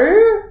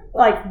know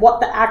like what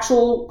the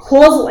actual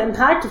causal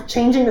impact of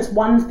changing this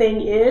one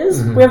thing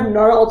is, we have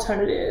no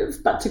alternative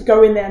but to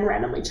go in there and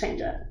randomly change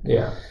it.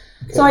 Yeah.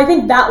 Okay. So I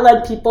think that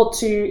led people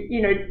to,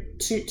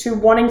 to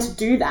wanting to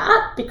do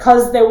that,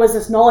 because there was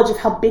this knowledge of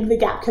how big the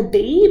gap could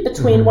be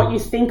between what you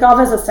think of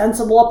as a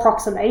sensible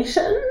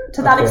approximation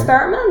to that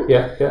experiment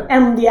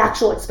and the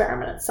actual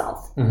experiment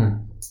itself.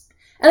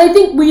 And I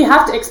think we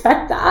have to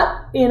expect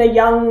that in a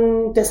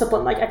young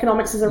discipline. Like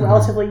economics is a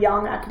relatively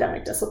young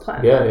academic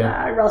discipline.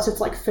 Relative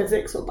to like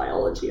physics or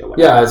biology or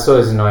whatever. Yeah, it's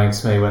always annoying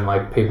to me when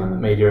like people in the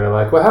media are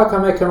like, well, how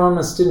come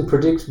economists didn't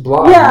predict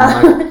blah?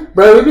 Yeah. I'm like,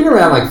 bro, we've been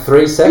around like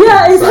 3 seconds.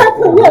 Yeah,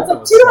 exactly. It's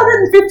like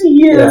 250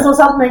 years or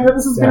something that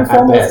this has been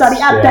formally studied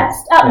at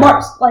best, at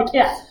most.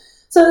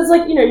 So it's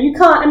like, you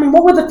can't,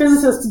 what were the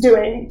physicists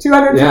doing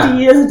 250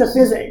 years into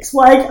physics?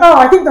 Like, oh,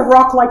 I think the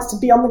rock likes to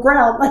be on the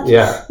ground. Like,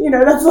 that's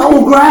like...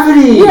 Oh,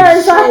 gravity! Yeah,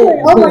 exactly.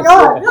 Oh my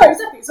God. No,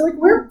 exactly. So,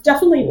 we're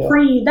definitely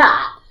pre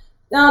that.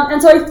 And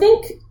so I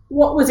think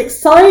what was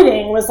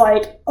exciting was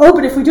like, oh,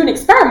 but if we do an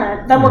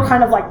experiment, then we're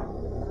kind of like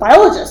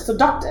biologists or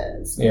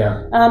doctors.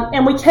 Yeah.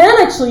 And we can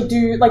actually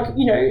do,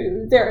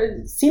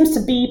 there seems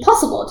to be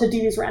possible to do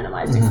these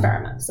randomized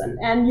experiments.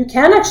 And you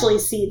can actually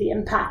see the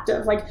impact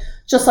of,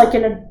 just like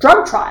in a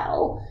drug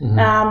trial,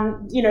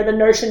 the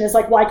notion is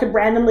I could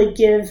randomly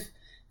give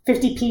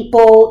 50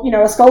 people,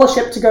 a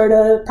scholarship to go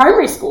to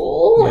primary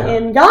school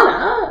in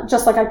Ghana,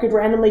 just like I could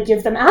randomly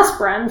give them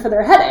aspirin for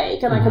their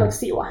headache, and I could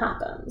see what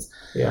happens.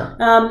 Yeah.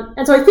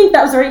 And so I think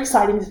that was very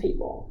exciting to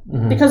people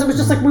because it was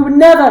just we were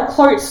never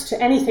close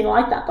to anything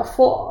like that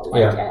before.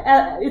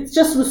 It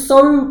just was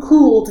so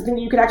cool to think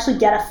that you could actually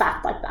get a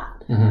fact like that,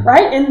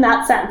 right? In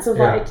that sense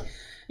of I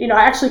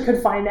actually could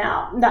find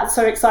out. And that's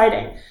so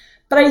exciting.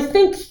 But I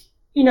think,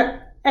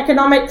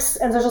 economics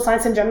and social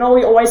science in general,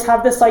 we always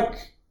have this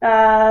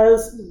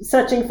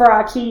searching for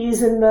our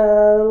keys in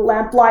the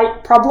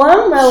lamplight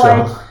problem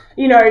where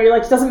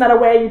it doesn't matter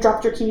where you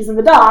dropped your keys in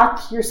the dark,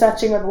 you're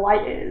searching where the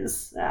light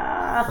is.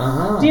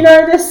 Do you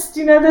know this?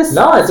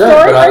 No, I don't, story?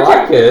 but I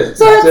like it.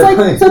 So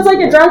it's like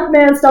a drunk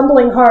man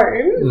stumbling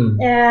home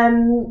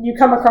and you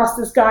come across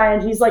this guy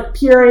and he's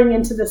peering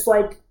into this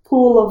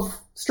pool of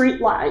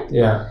street light.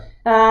 Yeah.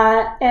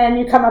 And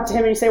you come up to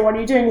him and you say, "What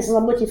are you doing?" He says,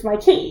 "I'm looking for my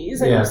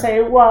keys." And you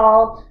say,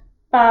 "Well,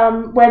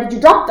 where did you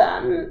drop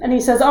them?" And he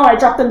says, "Oh, I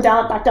dropped them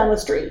back down the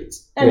street."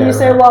 And you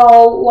say,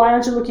 "Well, why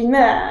aren't you looking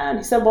there?" And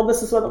he said, "Well,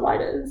 this is where the light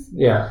is."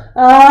 Yeah.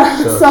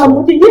 I'm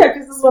looking here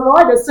because this is where the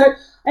light is. So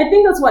I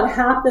think that's what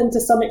happened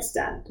to some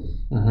extent.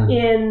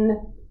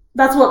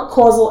 That's what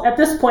causal, at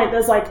this point,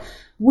 there's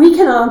we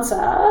can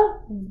answer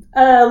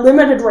a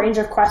limited range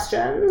of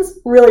questions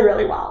really,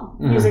 really well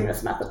using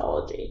this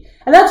methodology.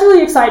 And that's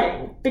really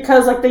exciting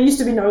because there used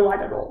to be no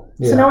light at all.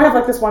 So now we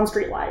have this one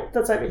street light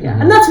that's over here.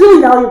 And that's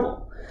really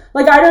valuable.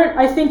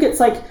 I think it's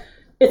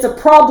it's a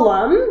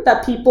problem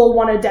that people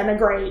want to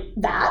denigrate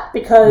that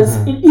because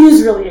it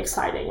is really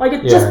exciting.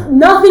 Just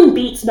nothing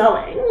beats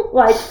knowing,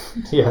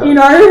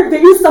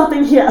 there is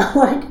something here,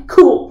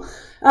 cool.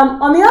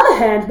 On the other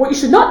hand, what you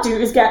should not do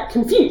is get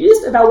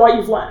confused about what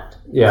you've learned.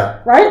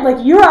 Yeah. Right?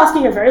 You're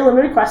asking a very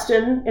limited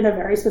question in a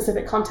very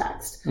specific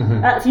context.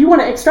 If you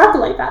want to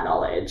extrapolate that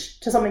knowledge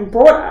to something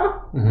broader,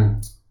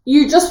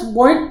 you just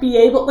won't be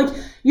able,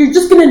 you're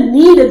just going to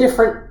need a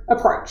different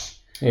approach.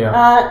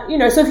 Yeah.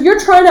 So if you're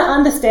trying to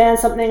understand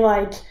something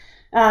why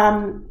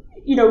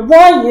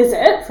is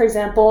it, for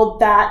example,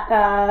 that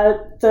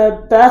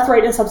the birth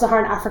rate in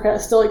sub-Saharan Africa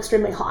is still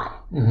extremely high?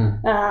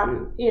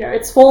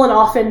 It's fallen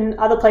off in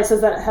other places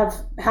that have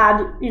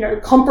had,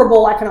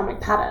 comparable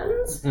economic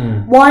patterns.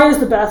 Why is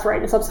the birth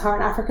rate in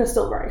sub-Saharan Africa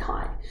still very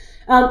high?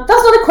 That's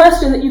not a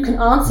question that you can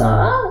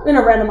answer in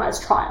a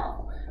randomized trial.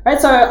 Right,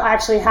 so I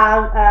actually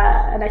have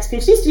an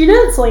ex-PhD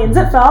student, Celine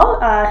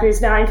Zitfeld, who's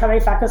now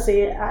incoming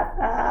faculty at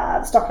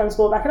the Stockholm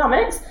School of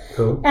Economics.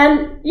 Cool.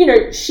 And,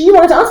 she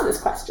wanted to answer this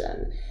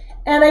question.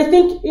 And I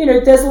think,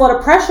 there's a lot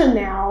of pressure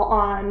now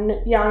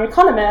on young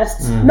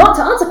economists not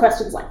to answer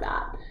questions like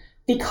that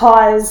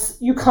because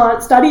you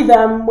can't study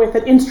them with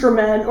an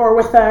instrument or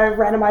with a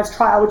randomized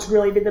trial, which would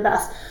really be the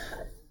best.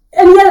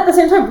 And yet, at the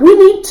same time, we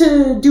need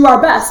to do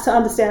our best to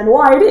understand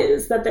why it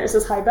is that there's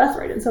this high birth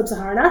rate in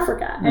sub-Saharan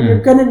Africa. And you're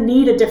going to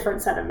need a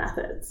different set of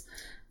methods.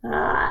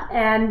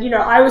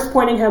 I was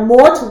pointing her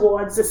more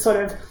towards this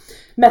sort of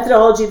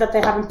methodology that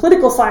they have in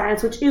political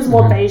science, which is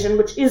more Bayesian,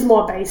 which is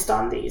more based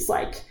on these,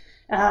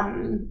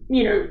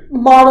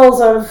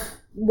 models of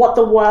what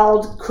the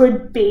world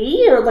could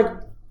be,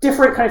 or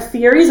different kind of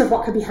theories of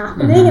what could be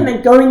happening, and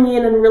then going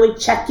in and really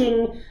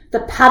checking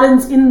the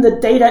patterns in the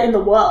data in the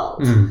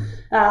world.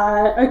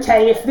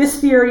 If this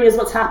theory is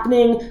what's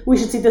happening, we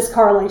should see this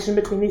correlation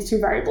between these two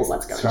variables.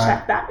 Let's go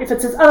check that. If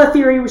it's this other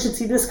theory, we should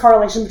see this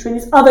correlation between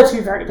these other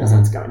two variables.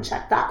 Let's go and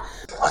check that.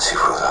 Once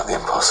you've ruled out the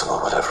impossible,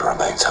 whatever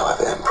remains,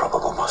 however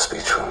improbable, must be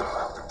true.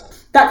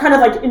 That kind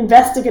of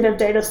investigative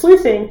data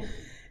sleuthing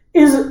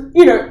is,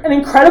 an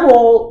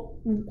incredible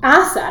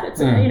asset.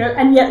 It's,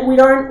 and yet we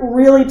don't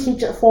really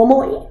teach it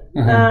formally.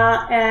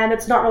 And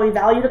it's not really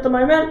valued at the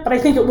moment, but I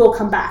think it will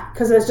come back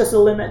because there's just a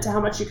limit to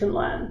how much you can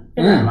learn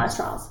in randomized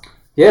trials.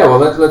 Yeah, well,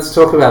 let's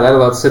talk about that a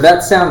lot. So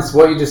that sounds,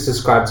 what you just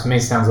described to me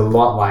sounds a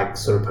lot like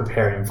sort of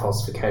preparing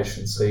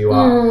falsification. So you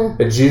are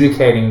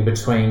adjudicating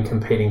between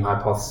competing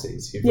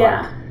hypotheses. You've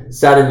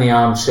sat in the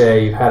armchair,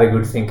 you've had a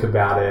good think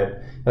about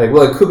it. You're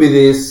well, it could be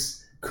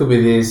this, could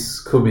be this,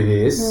 could be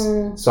this.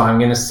 So I'm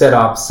going to set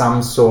up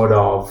some sort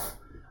of,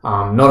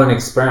 not an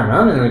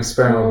experiment. An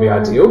experiment would be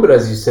ideal, but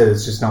as you said,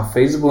 it's just not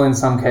feasible in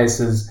some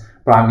cases.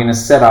 But I'm going to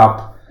set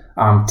up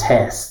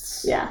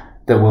tests.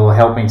 That will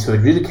help me to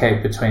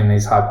adjudicate between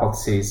these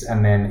hypotheses,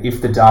 and then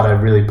if the data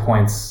really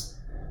points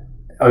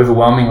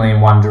overwhelmingly in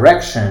one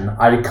direction,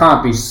 I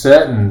can't be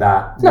certain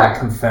that that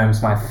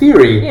confirms my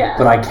theory,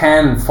 but I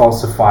can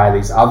falsify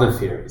these other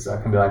theories. I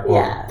can be like,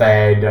 well,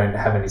 they don't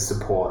have any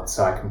support,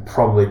 so I can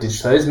probably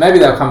ditch those. Maybe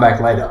they'll come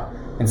back later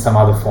in some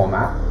other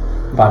format.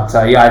 But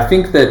I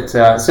think that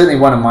certainly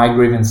one of my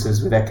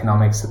grievances with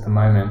economics at the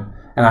moment,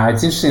 and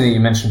it's interesting that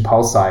you mentioned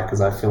Pulsar, because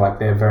I feel like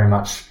they're very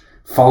much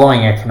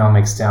following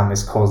economics down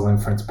this causal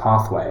inference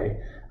pathway,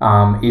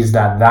 is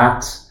that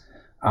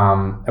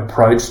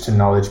approach to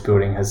knowledge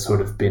building has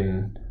sort of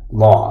been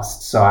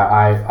lost. So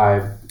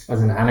I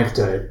as an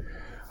anecdote,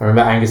 I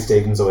remember Angus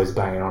Deacon's always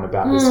banging on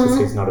about this because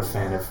he's not a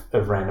fan of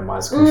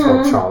randomised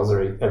control trials,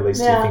 or at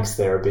least he thinks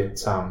they're a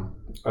bit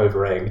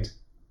over-egged.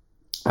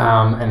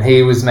 And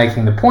he was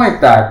making the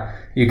point that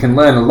you can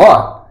learn a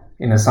lot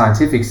in a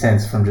scientific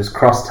sense from just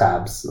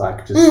crosstabs,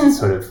 like just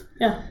sort of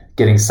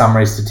getting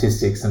summary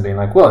statistics and being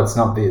like, well, it's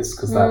not this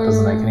because that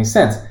doesn't make any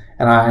sense.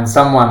 And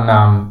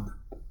someone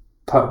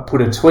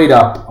put a tweet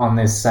up on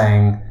this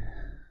saying,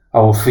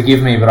 oh, well,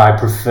 forgive me, but I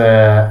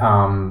prefer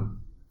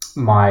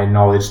my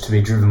knowledge to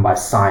be driven by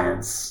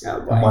science.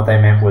 Oh, and what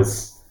they meant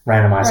was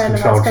randomised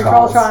control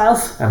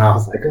trials. And I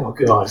was like, oh,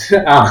 God.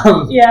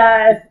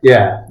 Yeah.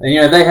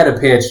 And, they had a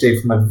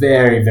PhD from a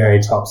very,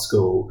 very top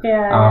school.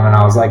 And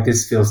I was like,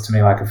 this feels to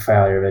me like a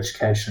failure of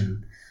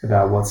education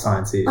about what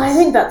science is. I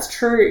think that's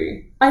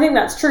true. I think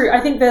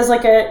there's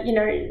like a,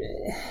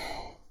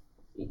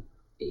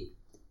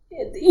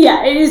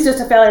 it is just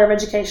a failure of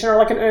education, or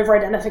like an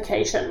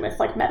over-identification with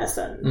like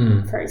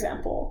medicine, for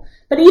example.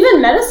 But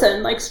even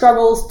medicine like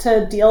struggles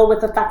to deal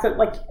with the fact that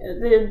like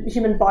the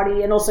human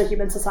body and also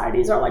human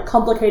societies are like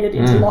complicated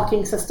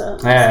interlocking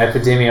systems. Yeah,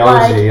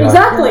 epidemiology.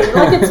 Exactly.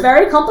 Like it's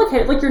very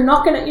complicated. Like you're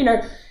not going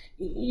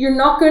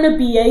to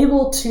be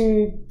able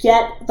to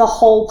get the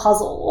whole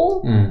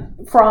puzzle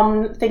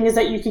from things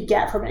that you could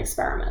get from an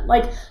experiment.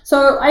 Like,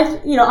 so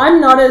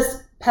I'm not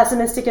as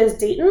pessimistic as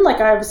Deaton. Like,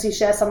 I obviously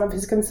share some of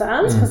his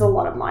concerns because a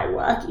lot of my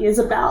work is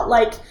about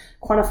like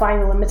quantifying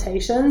the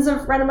limitations of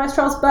randomized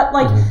trials. But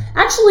like,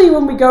 actually,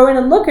 when we go in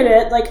and look at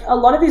it, like a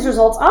lot of these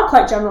results are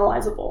quite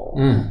generalizable.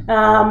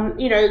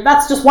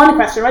 That's just one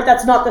question, right?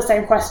 That's not the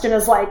same question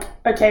as like,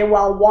 okay,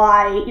 well,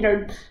 why,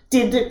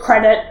 did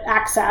credit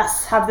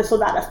access have this or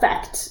that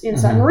effect in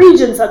certain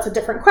regions? That's a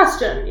different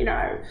question,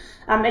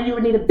 and you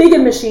would need a bigger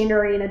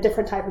machinery and a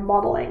different type of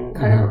modeling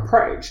kind of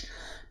approach.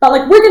 But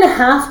like, we're going to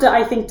have to,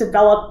 I think,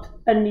 develop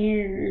a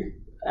new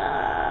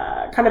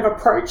kind of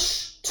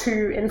approach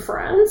to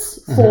inference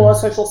for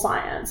social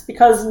science,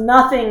 because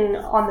nothing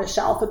on the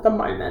shelf at the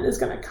moment is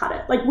going to cut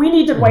it. Like, we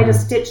need a way to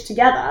stitch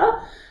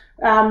together,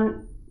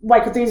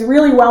 like these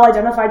really well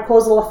identified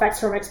causal effects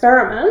from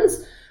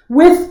experiments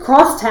with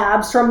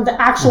crosstabs from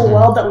the actual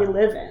world that we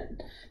live in.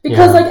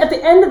 Because like at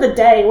the end of the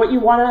day, what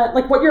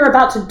you're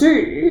about to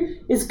do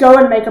is go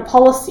and make a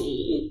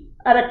policy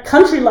at a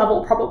country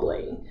level,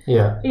 probably.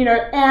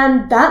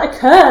 And that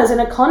occurs in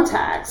a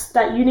context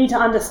that you need to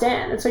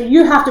understand. And so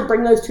you have to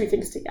bring those two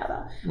things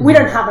together. We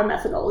don't have a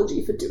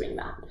methodology for doing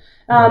that.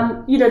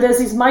 There's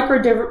these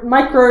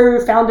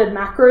micro-founded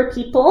macro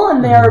people,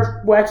 and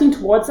they're working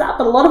towards that.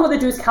 But a lot of what they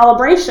do is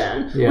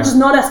calibration, which is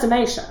not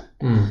estimation.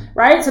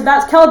 Right? So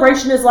that's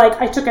calibration is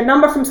like, I took a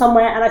number from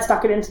somewhere and I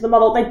stuck it into the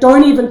model. They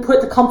don't even put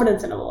the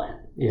confidence interval in.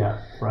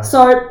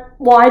 So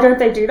why don't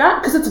they do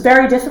that? Because it's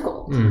very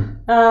difficult.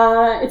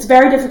 It's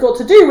very difficult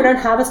to do. We don't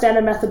have a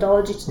standard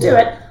methodology to do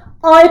it.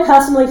 I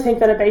personally think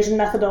that a Bayesian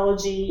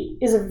methodology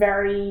is a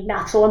very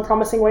natural and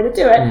promising way to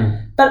do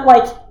it. But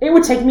like, it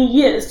would take me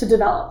years to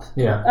develop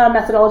a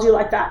methodology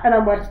like that. And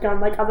I'm working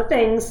on like other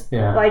things.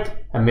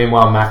 And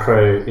meanwhile,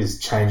 macro is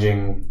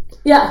changing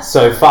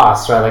so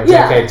fast, right? Like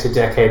decade to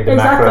decade, the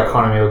macro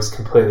economy looks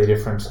completely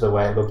different to the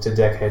way it looked a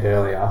decade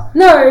earlier.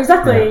 No,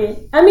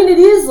 exactly. I mean, it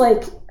is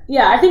like,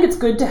 I think it's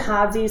good to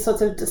have these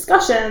sorts of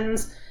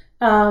discussions.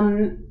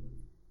 But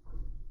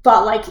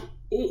like,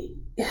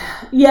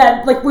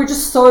 like we're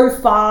just so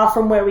far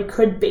from where we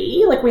could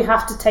be. Like, we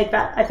have to take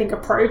that, I think,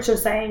 approach of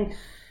saying,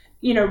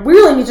 we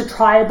really need to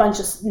try a bunch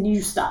of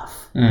new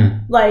stuff.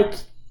 Like,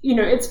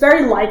 it's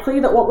very likely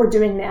that what we're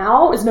doing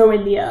now is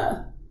nowhere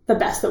near the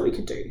best that we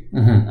could do.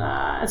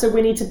 And so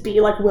we need to be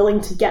like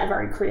willing to get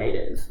very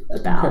creative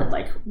about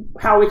like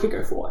how we could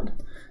go forward.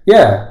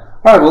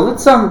 All right, well,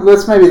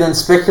 let's maybe then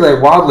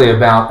speculate wildly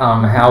about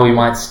how we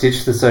might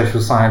stitch the social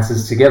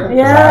sciences together.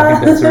 I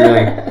think that's a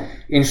really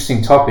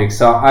interesting topic.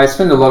 So I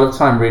spend a lot of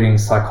time reading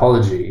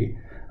psychology,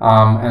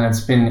 and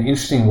it's been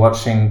interesting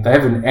watching. They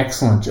have an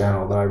excellent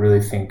journal that I really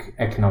think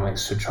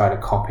economics should try to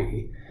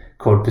copy,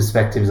 called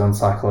Perspectives on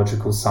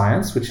Psychological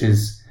Science, which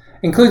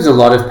includes a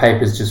lot of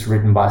papers just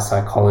written by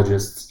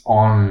psychologists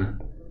on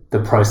the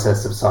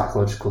process of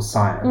psychological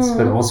science,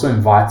 but also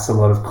invites a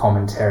lot of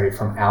commentary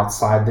from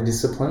outside the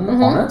discipline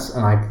on it.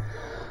 And I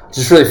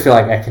just really feel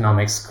like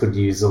economics could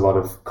use a lot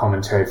of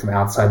commentary from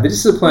outside the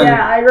discipline.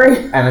 I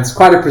agree. And it's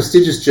quite a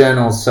prestigious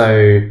journal,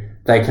 so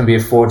they can be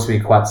afforded to be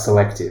quite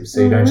selective. So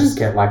you don't just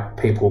get like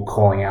people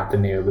calling out the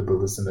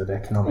neoliberalism of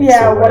economics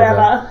or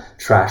whatever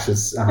trash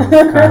is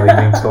currently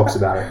being talked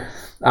about it.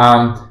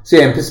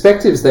 In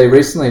Perspectives, they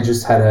recently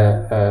just had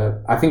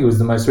I think it was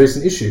the most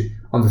recent issue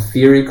on the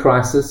theory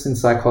crisis in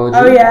psychology.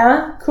 Oh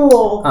yeah,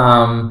 cool.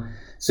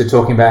 So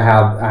talking about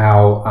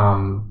how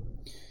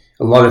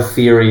a lot of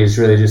theory is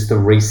really just the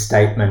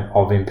restatement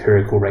of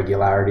empirical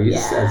regularities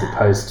as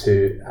opposed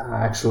to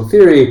actual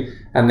theory.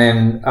 And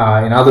then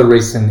in other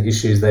recent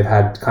issues, they've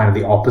had kind of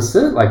the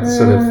opposite, like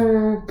sort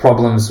of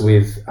problems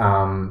with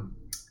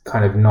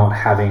kind of not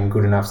having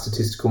good enough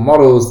statistical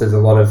models. There's a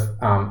lot of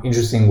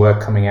interesting work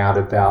coming out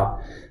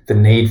about the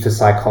need for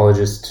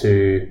psychologists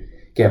to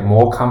get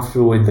more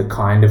comfortable with the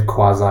kind of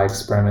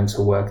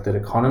quasi-experimental work that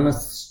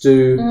economists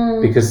do,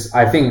 because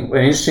I think an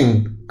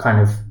interesting kind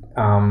of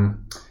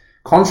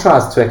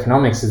contrast to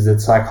economics is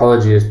that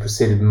psychology has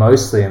proceeded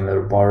mostly in the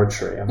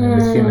laboratory,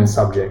 with human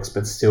subjects,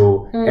 but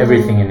still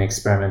everything in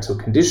experimental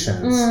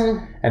conditions.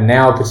 And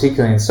now,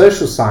 particularly in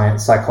social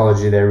science,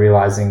 psychology, they're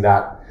realizing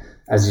that,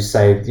 as you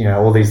say,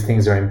 all these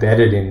things are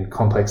embedded in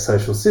complex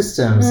social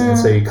systems, and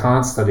so you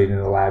can't study it in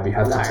the lab. You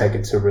have to take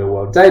it to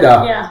real-world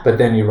data, but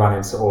then you run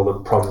into all the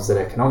problems that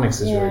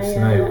economics is really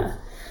familiar with.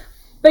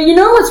 But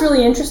what's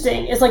really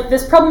interesting is,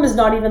 this problem is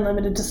not even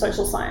limited to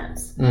social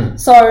science.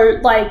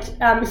 So,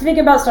 if you think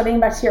about studying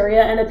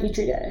bacteria in a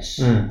petri dish,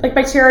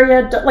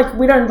 bacteria,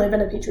 we don't live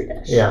in a petri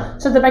dish. Yeah.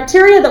 So the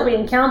bacteria that we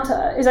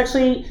encounter is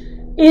actually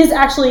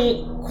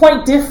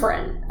quite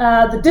different.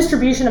 The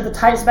distribution of the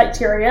types of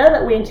bacteria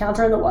that we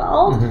encounter in the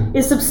world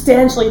is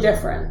substantially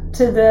different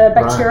to the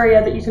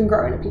bacteria that you can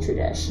grow in a petri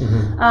dish.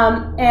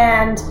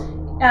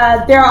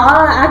 There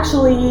are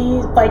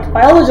actually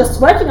biologists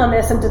working on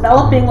this and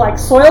developing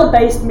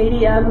soil-based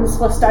mediums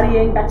for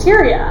studying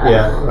bacteria.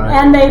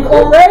 And they've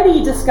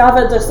already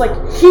discovered just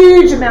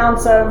huge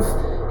amounts of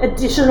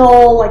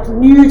additional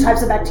new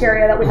types of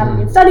bacteria that we haven't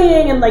been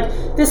studying, and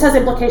this has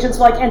implications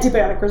for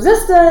antibiotic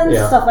resistance,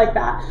 stuff like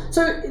that.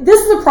 So this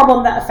is a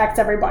problem that affects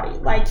everybody.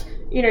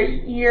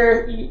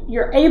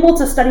 You're able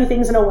to study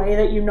things in a way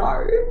that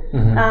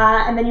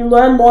and then you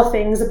learn more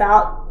things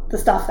about the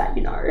stuff that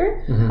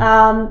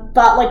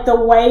but the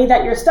way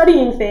that you're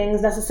studying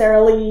things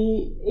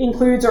necessarily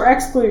includes or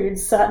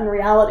excludes certain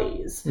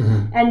realities,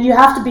 and you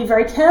have to be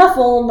very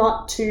careful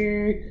not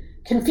to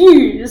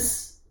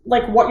confuse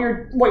what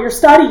you're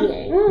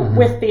studying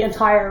with the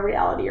entire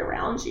reality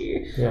around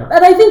you.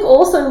 But I think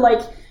also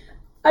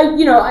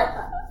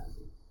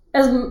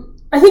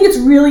I think it's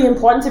really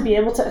important to be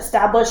able to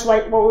establish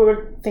what we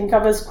would think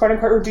of as quote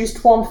unquote reduced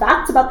form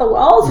facts about the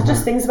world. So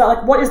just things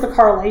about what is the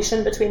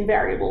correlation between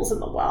variables in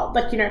the world.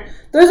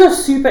 Those are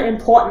super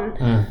important.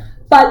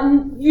 But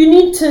you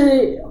need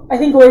to, I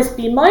think, always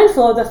be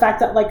mindful of the fact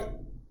that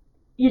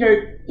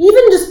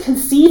even just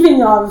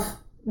conceiving of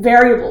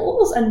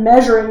variables and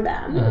measuring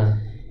them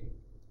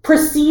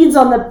proceeds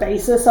on the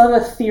basis of a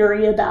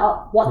theory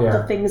about what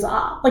the things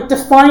are.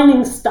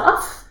 Defining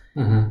stuff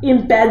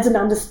embeds an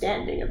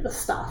understanding of the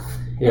stuff.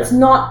 It's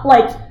not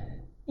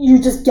you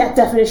just get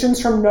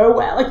definitions from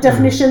nowhere.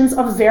 Definitions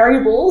of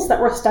variables that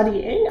we're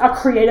studying are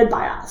created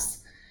by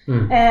us.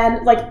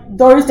 And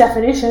those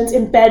definitions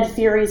embed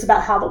theories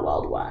about how the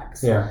world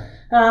works.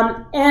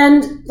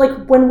 And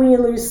when we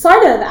lose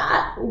sight of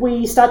that,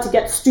 we start to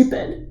get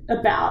stupid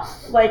about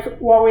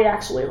what we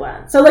actually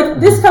learn. So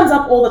this comes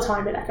up all the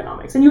time in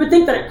economics, and you would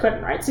think that it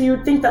couldn't, right? So you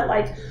would think that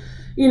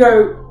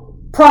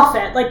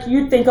profit,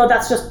 you'd think,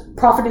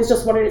 profit is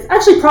just what it is.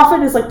 Actually,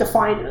 profit is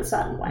defined in a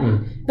certain way.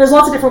 There's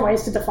lots of different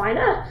ways to define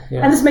it,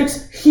 and this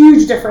makes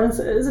huge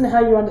differences in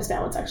how you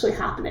understand what's actually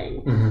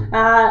happening.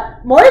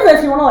 Moreover,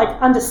 if you want to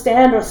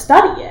understand or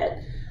study it,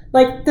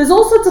 there's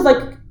all sorts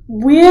of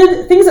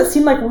weird things that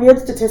seem like weird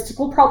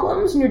statistical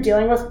problems when you're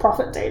dealing with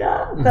profit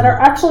data that are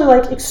actually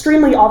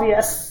extremely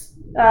obvious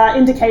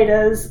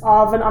indicators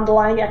of an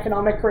underlying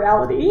economic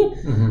reality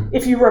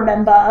if you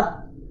remember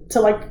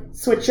to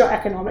switch your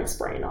economics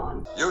brain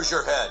on. Use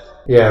your head.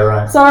 Yeah,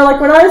 right. So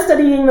when I was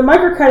studying the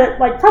microcredit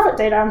profit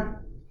data,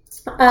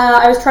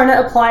 I was trying to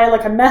apply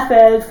a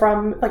method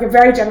from a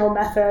very general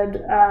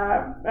method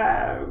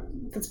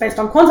that's based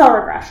on quantile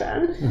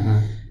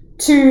regression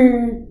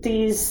to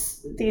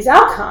these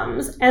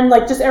outcomes, and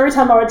just every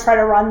time I would try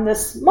to run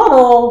this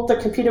model, the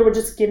computer would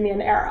just give me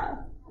an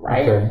error,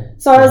 right?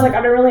 So I was I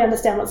don't really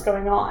understand what's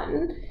going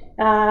on.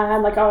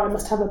 And I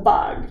must have a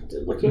bug,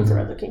 looking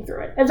through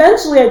it.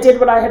 Eventually I did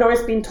what I had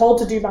always been told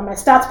to do by my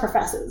stats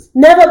professors,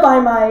 never by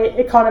my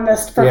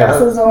economist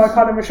professors or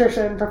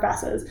econometrician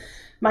professors.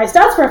 My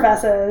stats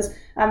professors,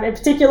 in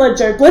particular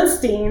Joe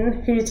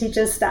Blitzstein, who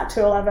teaches Stat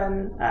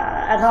 211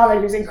 at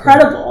Harvard, who's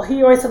incredible,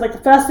 he always said the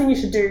first thing you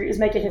should do is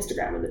make a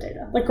histogram of the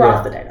data,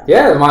 graph the data.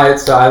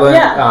 So I learned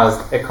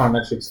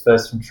econometrics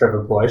first from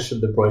Trevor Broich of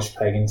the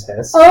Broich-Pagan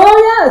test.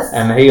 Oh, yes!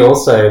 And he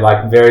also,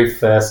 very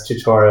first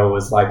tutorial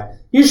was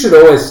you should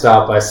always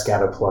start by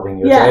scatter plotting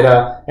your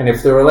data, and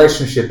if the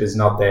relationship is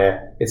not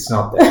there, it's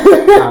not there.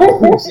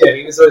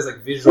 He was always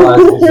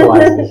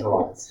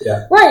visualize.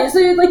 Yeah. Right, so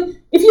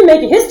if you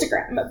make a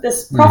histogram of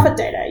this profit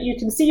data, you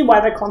can see why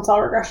the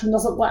quantile regression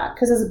doesn't work,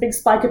 because there's a big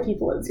spike of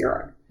people at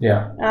zero.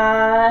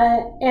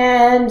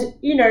 And,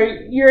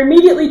 you're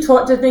immediately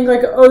taught to think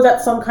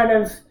that's some kind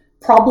of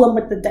problem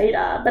with the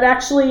data. But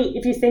actually,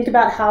 if you think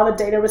about how the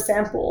data was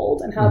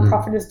sampled and how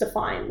profit is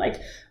defined,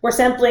 we're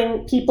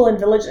sampling people in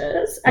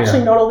villages.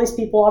 Actually, not all these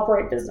people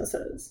operate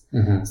businesses.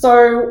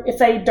 So if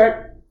they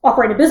don't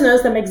operate a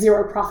business, they make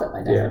zero profit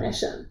by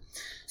definition.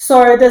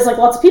 So there's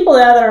lots of people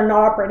there that are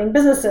not operating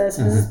businesses,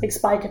 and there's this big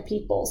spike of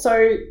people. So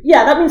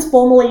that means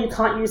formally you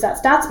can't use that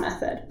stats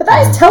method. But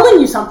that is telling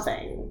you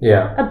something.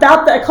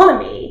 about the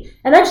economy.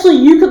 And actually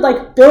you could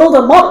like build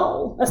a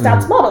model, a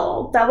stats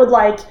model that would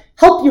like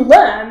help you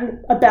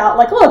learn about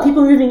like, oh,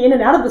 people moving in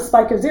and out of the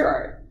spike of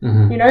 0.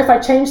 You know, if I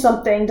change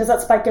something, does that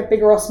spike get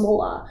bigger or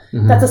smaller?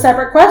 That's a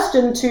separate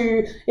question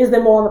to, is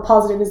there more on the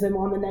positive, is there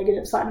more on the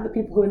negative side of the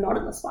people who are not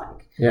in the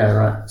spike? Yeah,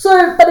 right.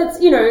 So, but it's,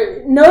 you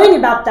know, knowing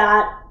about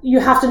that, you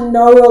have to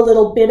know a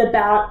little bit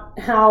about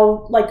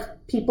how, like,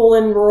 people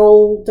in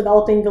rural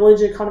developing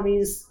village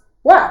economies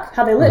work,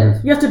 how they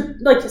live. You have to,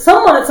 like,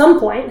 someone at some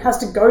point has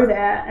to go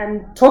there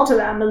and talk to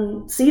them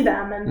and see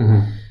them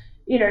and...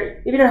 You know,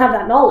 if you don't have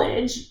that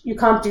knowledge, you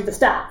can't do the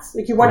stats.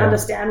 Like, you won't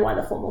understand why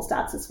the formal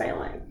stats is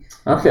failing.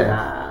 Okay.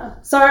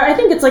 So I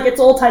think it's like it's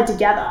all tied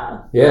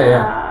together.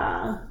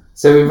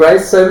 So we've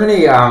raised so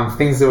many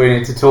things that we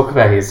need to talk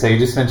about here. So you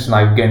just mentioned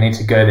like we're going to need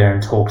to go there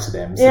and talk to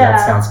them. So that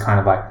sounds kind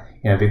of like,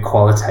 you know, a bit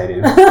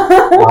qualitative. And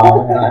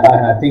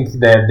I think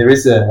there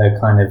is a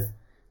kind of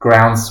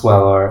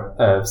groundswell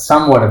or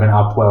somewhat of an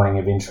upwelling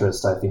of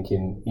interest, I think,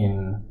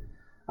 in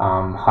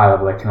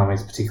high-level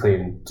economics, particularly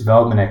in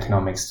development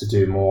economics, to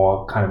do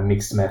more kind of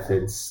mixed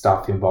methods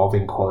stuff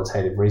involving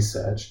qualitative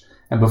research.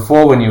 And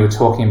before, when you were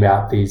talking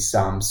about these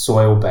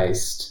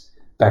soil-based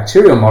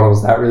bacterial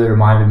models, that really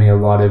reminded me a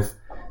lot of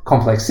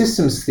complex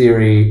systems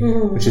theory,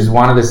 which is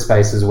one of the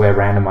spaces where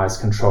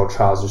randomized control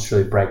trials just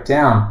really break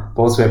down,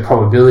 but also where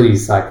probability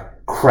is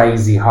like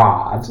crazy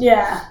hard.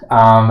 And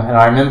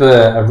I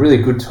remember a really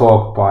good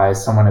talk by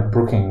someone at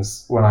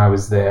Brookings when I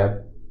was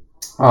there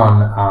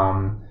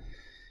on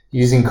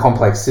using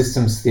complex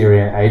systems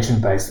theory and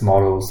agent-based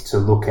models to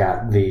look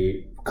at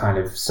the kind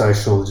of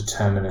social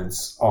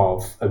determinants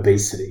of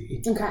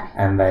obesity.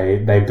 And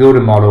they build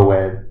a model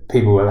where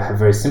people have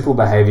very simple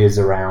behaviors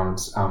around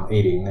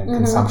eating and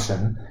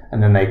consumption,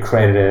 and then they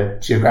created a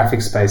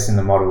geographic space in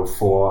the model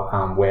for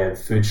where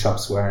food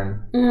shops were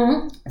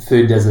and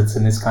food deserts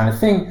and this kind of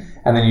thing.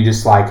 And then you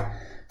just like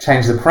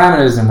change the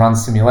parameters and run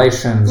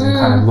simulations and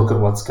kind of look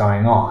at what's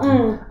going on.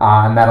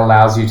 And that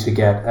allows you to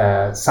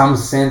get some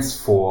sense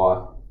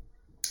for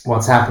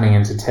what's happening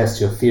and to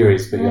test your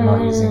theories, but you're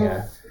not using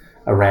a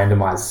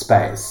randomized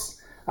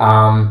space.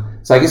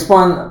 So I guess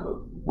one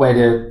way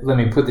to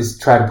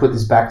try to put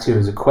this back to you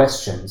as a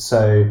question.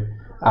 So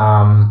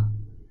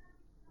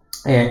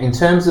in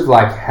terms of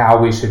like how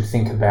we should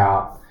think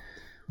about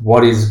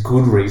what is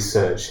good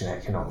research in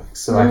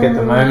economics. So like at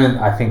the moment,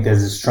 I think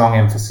there's a strong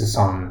emphasis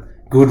on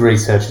good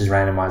research is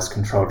randomized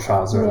control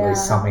trials, or at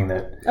least something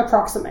that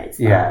approximates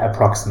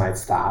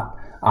that.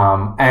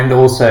 And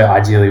also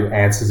ideally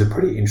answers a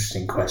pretty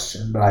interesting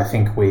question, but I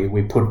think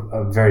we put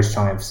a very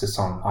strong emphasis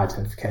on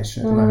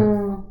identification at the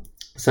moment.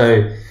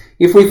 So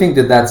if we think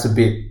that that's a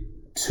bit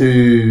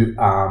too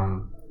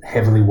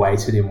heavily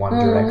weighted in one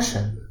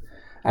direction,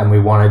 and we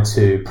wanted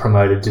to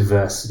promote a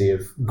diversity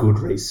of good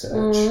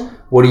research,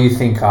 what do you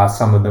think are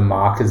some of the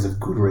markers of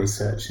good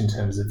research in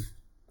terms of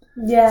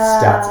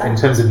stats, in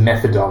terms of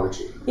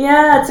methodology?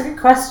 Yeah, it's a good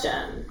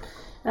question.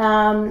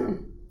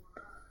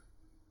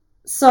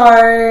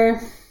 So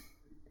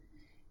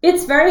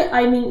it's very,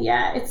 I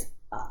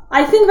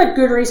think that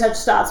good research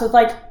starts with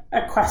like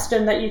a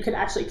question that you can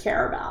actually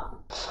care about.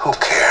 Who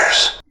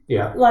cares?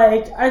 Yeah.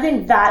 Like, I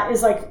think that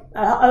is like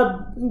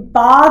a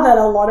bar that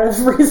a lot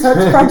of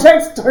research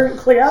projects don't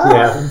clear.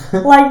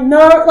 Like,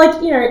 no,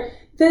 like, you know,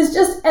 there's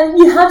just, and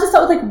you have to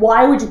start with like,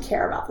 why would you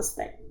care about this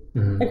thing?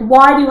 Like,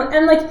 why do you want,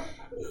 and like,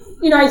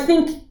 you know, I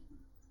think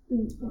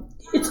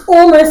it's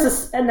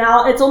almost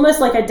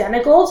like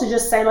identical to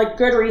just say like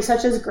good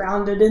research is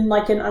grounded in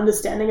like an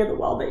understanding of the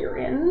world that you're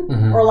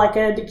in, or like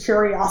a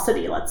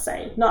curiosity, let's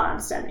say, not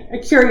understanding, a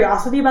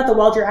curiosity about the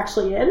world you're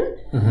actually in,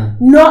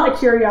 not a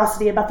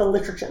curiosity about the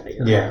literature that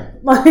you're in.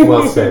 Like,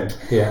 well said.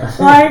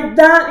 Like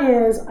that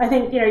is, I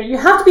think, you know, you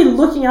have to be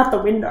looking out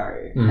the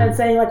window and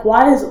saying like,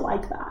 why is it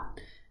like that?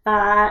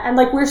 And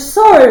like we're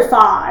so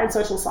far in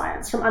social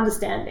science from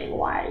understanding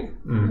why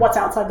what's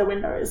outside the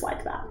window is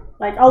like that.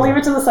 Like, I'll leave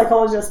it to the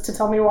psychologist to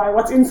tell me why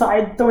what's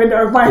inside the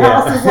window of my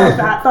house is like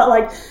that. But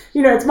like,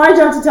 you know, it's my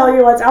job to tell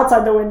you what's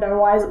outside the window.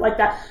 Why is it like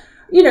that?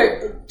 You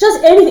know,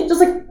 just anything,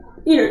 just like,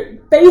 you know,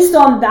 based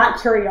on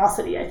that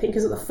curiosity, I think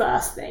is the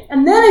first thing.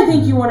 And then I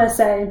think you want to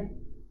say,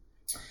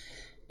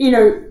 you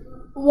know,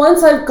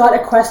 once I've got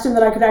a question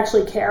that I could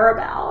actually care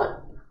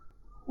about,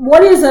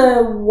 what is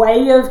a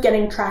way of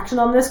getting traction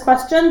on this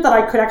question that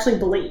I could actually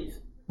believe?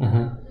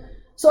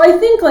 So I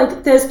think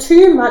like there's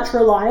too much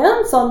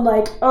reliance on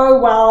like, oh,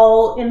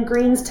 well, in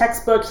Green's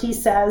textbook, he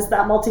says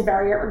that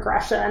multivariate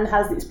regression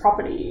has these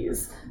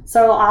properties.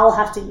 So I'll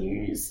have to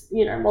use,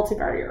 you know,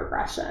 multivariate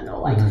regression, or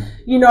like,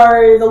 you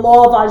know, the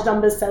law of large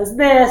numbers says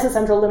this, the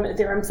central limit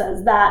theorem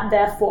says that,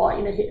 therefore,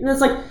 you know, and it's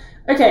like,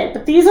 okay,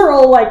 but these are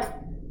all like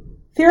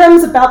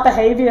theorems about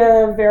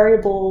behavior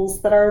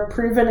variables that are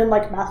proven in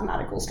like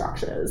mathematical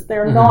structures.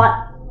 They're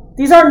not,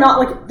 these are not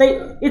like,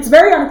 it's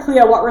very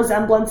unclear what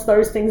resemblance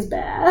those things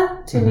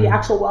bear to the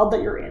actual world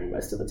that you're in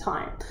most of the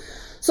time.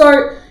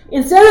 So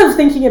instead of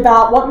thinking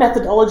about what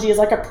methodology is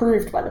like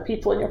approved by the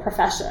people in your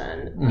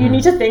profession, you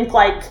need to think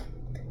like,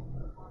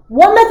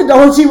 what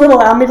methodology would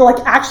allow me to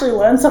like actually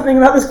learn something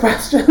about this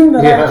question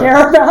that I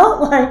care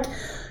about? Like,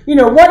 you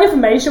know, what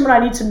information would I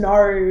need to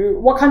know?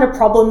 What kind of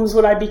problems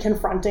would I be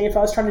confronting if I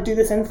was trying to do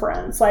this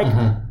inference? Like,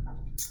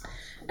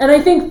 and I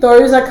think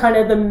those are kind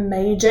of the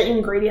major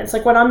ingredients.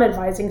 Like when I'm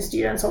advising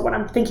students or when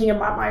I'm thinking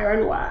about my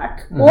own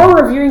work or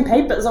reviewing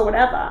papers or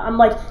whatever, I'm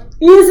like,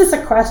 is this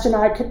a question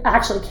I could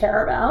actually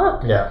care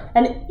about? Yeah.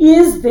 And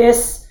is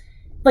this,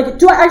 like,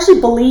 do I actually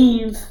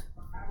believe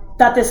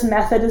that this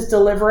method is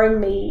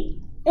delivering me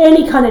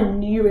any kind of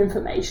new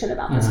information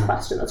about this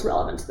question that's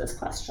relevant to this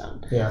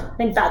question? Yeah. I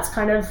think that's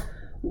kind of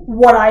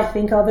what I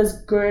think of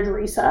as good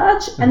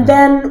research. And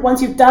then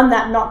once you've done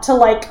that, not to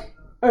like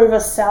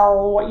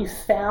oversell what you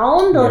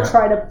found or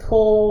try to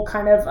pull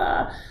kind of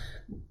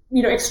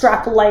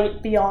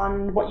extrapolate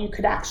beyond what you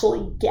could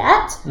actually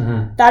get.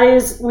 That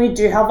is, we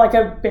do have like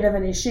a bit of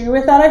an issue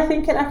with that, I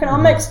think, in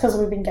economics, because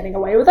we've been getting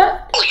away with it.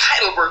 Holy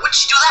Heidelberg,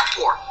 what'd you do that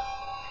for?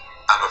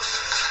 I'm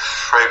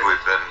afraid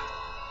we've been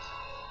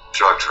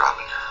drugged,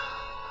 Robin.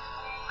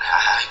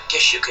 I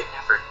guess you could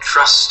never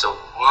trust a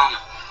woman.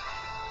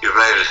 You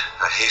made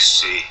a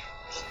hasty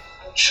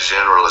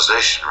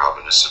generalization,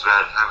 Robin. It's a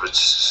bad habit to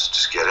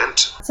just get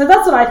into. So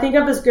that's what I think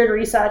of as good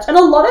research. And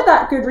a lot of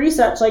that good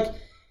research, like,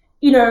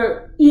 you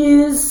know,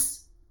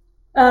 is,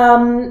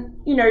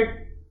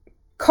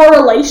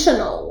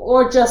 correlational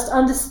or just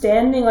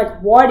understanding, like,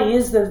 what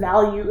is the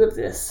value of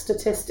this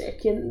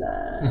statistic in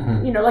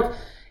the, you know, like,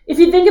 if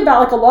you think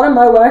about, like, a lot of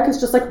my work is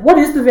just, like, what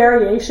is the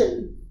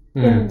variation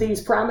in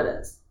these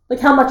parameters? Like,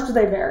 how much do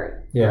they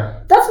vary?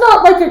 Yeah. That's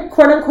not like a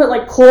quote-unquote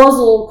like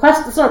causal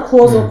question. It's not a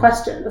causal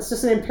question. It's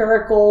just an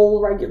empirical,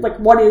 like,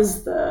 what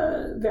is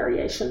the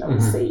variation that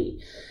we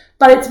see?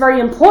 But it's very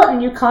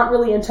important. You can't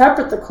really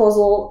interpret the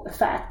causal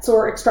effects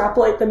or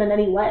extrapolate them in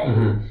any way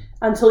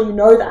until you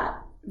know that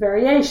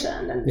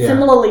variation. And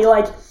similarly,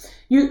 like,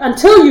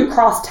 until you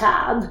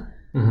cross-tab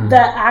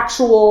the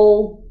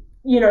actual,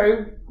 you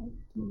know,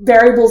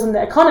 variables in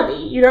the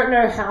economy, you don't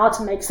know how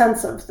to make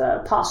sense of the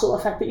partial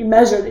effect that you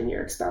measured in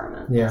your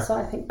experiment. So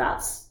I think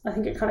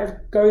it kind of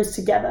goes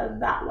together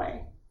that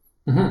way.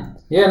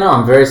 Yeah, no,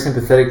 I'm very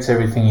sympathetic to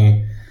everything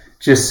you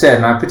just said,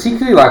 and I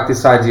particularly like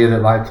this idea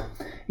that, like,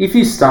 if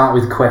you start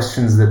with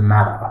questions that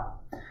matter,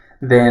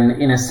 then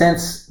in a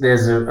sense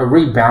there's a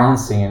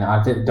rebalancing, and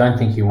I don't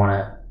think you want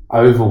to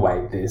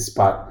overweight this,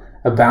 but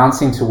a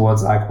balancing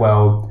towards, like,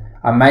 well,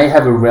 I may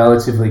have a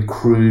relatively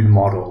crude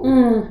model,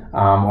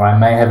 or I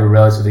may have a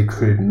relatively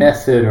crude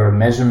method or a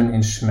measurement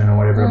instrument or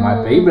whatever it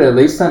might be, but at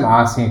least I'm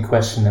asking a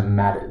question that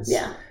matters.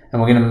 Yeah.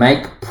 And we're going to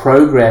make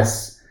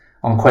progress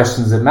on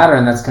questions that matter,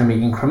 and that's going to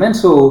be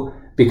incremental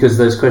because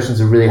those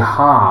questions are really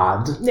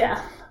hard,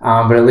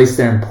 but at least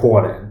they're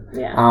important.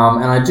 Yeah.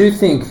 And I do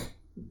think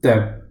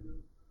that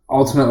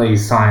ultimately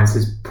science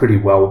is pretty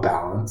well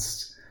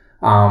balanced,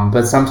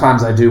 but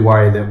sometimes I do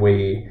worry that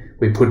we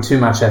put too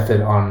much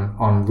effort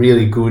on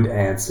really good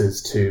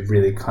answers to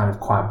really kind of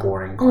quite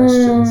boring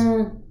questions.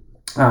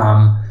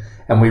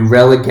 And we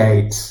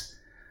relegate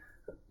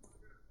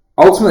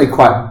ultimately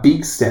quite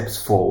big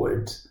steps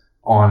forward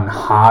on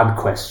hard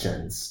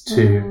questions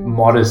to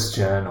modest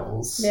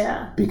journals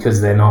because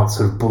they're not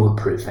sort of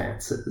bulletproof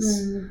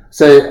answers.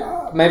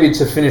 So maybe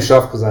to finish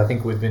off, because I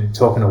think we've been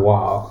talking a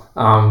while,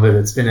 but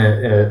it's been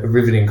a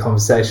riveting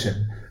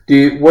conversation. Do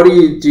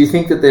you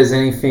think that there's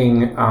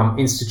anything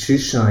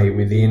institutionally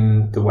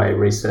within the way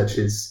research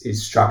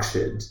is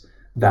structured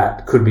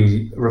that could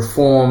be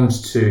reformed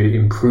to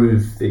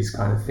improve these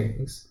kind of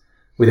things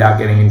without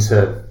getting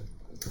into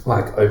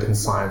like open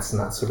science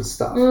and that sort of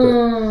stuff?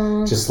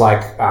 But just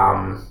like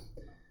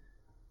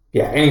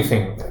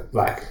anything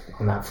like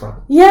on that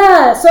front.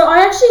 Yeah, so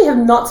I actually have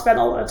not spent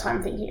a lot of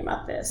time thinking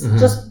about this,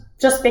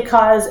 just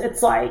because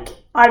it's like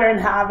I don't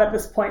have at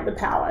this point the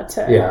power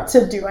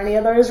to do any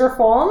of those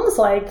reforms.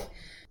 Like,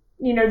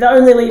 you know, the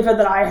only lever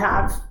that I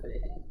have,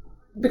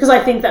 because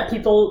I think that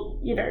people,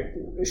 you know,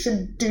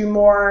 should do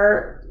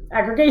more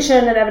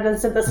aggregation and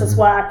evidence synthesis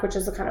work, which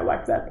is the kind of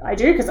work that I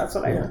do, because that's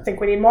what I think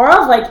we need more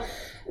of. Like,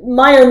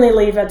 my only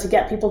lever to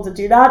get people to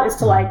do that is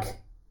to like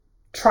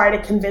try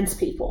to convince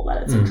people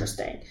that it's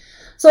interesting.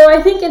 So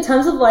I think in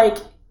terms of like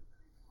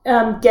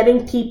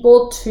getting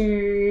people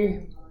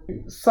to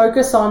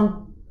focus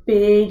on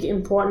big,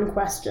 important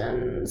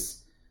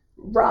questions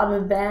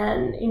rather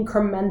than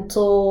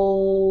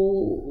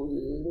incremental,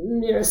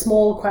 you know,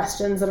 small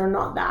questions that are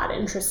not that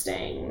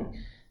interesting.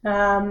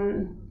 I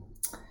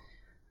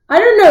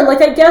don't know,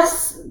 like, I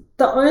guess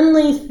the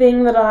only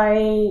thing that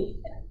I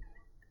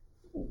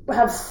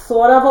have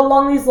thought of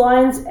along these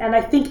lines, and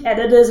I think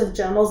editors of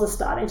journals are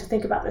starting to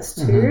think about this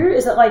too,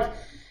 is that like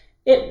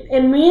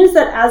it means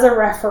that as a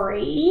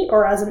referee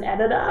or as an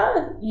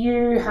editor,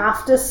 you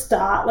have to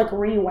start like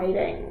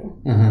reweighting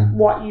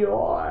what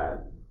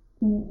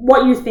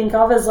you think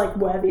of as like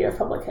worthy of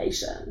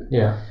publication.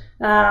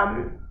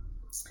 And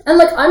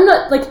like I'm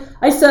not like,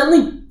 I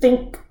certainly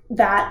think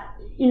that,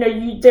 you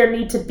know, there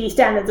need to be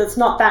standards. It's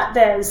not that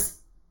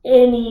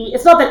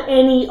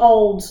any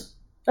old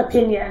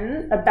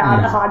opinion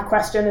about a hard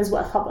question is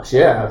worth publishing.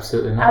 Yeah,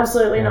 absolutely not.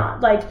 Absolutely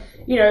not. Like,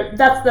 you know,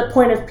 that's the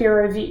point of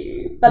peer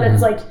review. But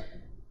it's like,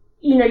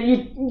 you know,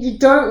 you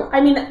don't,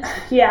 I mean,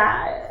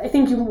 yeah, I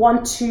think you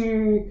want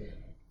to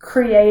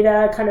create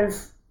a kind of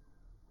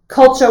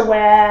culture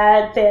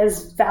where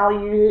there's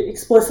value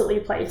explicitly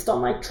placed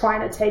on like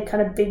trying to take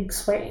kind of big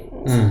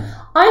swings.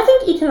 I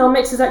think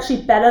economics is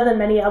actually better than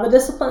many other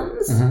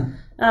disciplines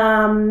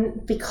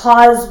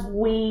because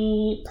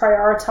we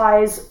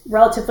prioritize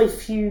relatively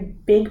few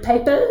big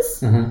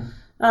papers.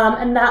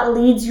 And that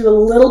leads you a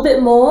little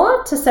bit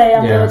more to say,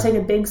 I'm going to take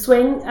a big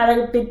swing at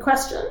a big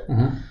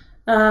question.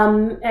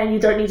 And you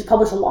don't need to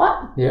publish a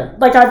lot.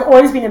 Like, I've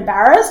always been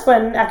embarrassed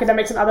when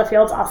academics in other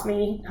fields ask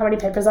me how many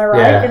papers I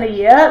write in a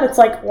year. It's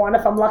like 1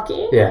 if I'm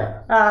lucky.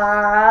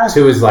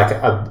 2 is like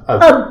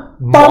a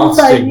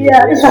monster year.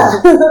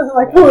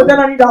 Like, oh, then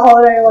I need a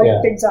holiday,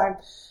 like, big time.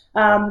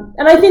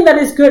 And I think that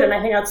is good, and I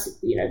think that's,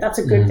 you know, that's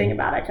a good thing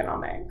about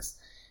economics.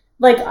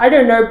 Like, I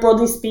don't know,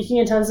 broadly speaking,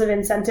 in terms of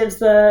incentives,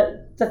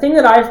 the thing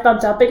that I've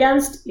bumped up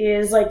against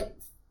is, like,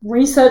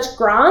 research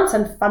grants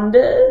and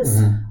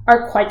funders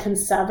are quite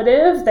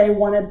conservative. They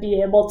want to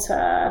be able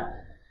to,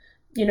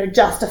 you know,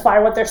 justify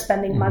what they're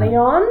spending money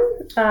on.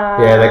 They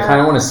kind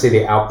of want to see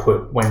the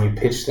output when you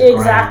pitch the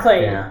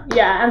exactly. grant.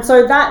 And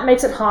so that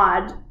makes it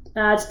hard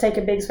to take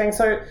a big swing.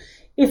 So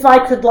if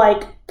I could,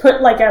 like,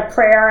 put, like, a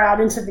prayer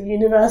out into the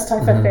universe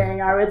type of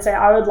thing, I would say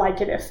I would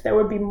like it if there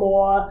would be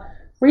more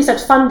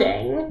research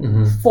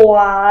funding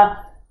for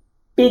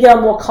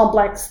bigger, more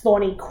complex,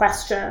 thorny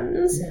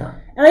questions.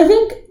 And I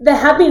think there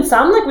have been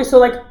some, like we saw,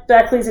 like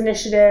Berkeley's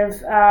initiative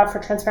for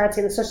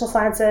transparency in the social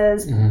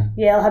sciences.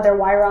 Yale had their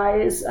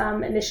Y-Rise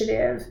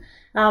initiative.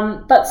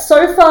 But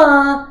so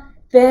far,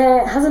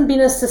 there hasn't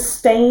been a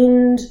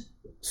sustained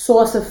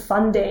source of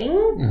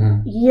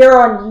funding year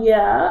on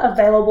year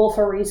available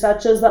for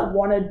researchers that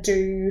want to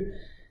do,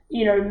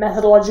 you know,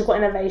 methodological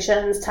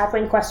innovations,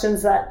 tackling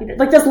questions that, you know,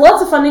 like, there's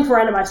lots of funding for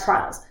randomized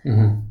trials.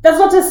 That's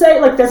not to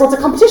say, like, there's lots of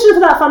competition for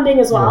that funding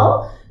as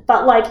well,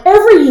 but, like,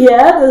 every year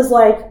there's,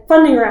 like,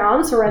 funding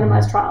rounds for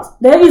randomized trials.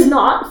 There is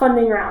not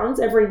funding rounds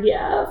every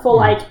year for,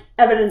 like,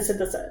 evidence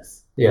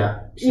synthesis.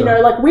 Sure. You know,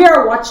 like, we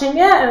are watching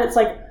it, and it's,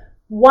 like,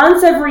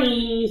 once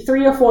every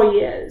 3 or 4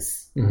 years,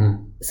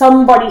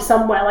 somebody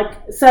somewhere, like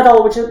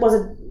Settle, which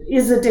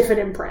is a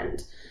different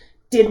imprint,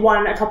 did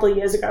one a couple of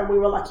years ago, and we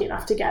were lucky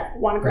enough to get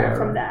one grant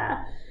from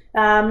there.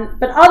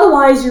 But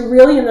otherwise, you're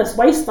really in this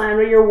wasteland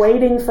where you're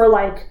waiting for,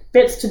 like,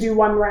 Bits to do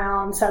one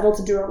round, Settle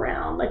to do a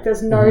round. Like,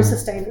 there's no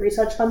sustained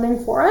research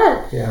funding for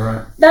it.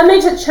 That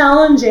makes it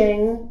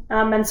challenging.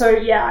 And so,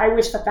 I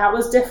wish that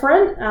was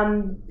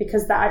different,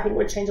 because that, I think,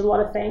 would change a lot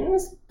of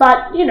things.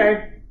 But, you know,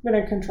 we're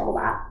going to control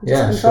that.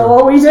 Control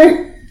what we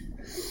do.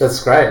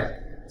 That's great.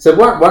 So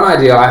one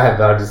idea I have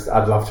that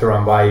I'd love to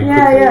run by you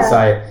quickly is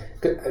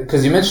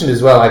because you mentioned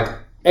as well, like,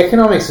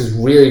 economics is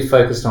really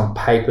focused on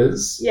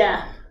papers.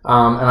 And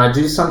I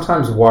do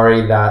sometimes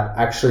worry that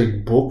actually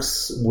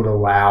books would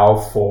allow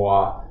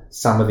for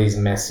some of these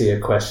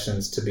messier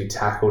questions to be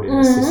tackled in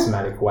a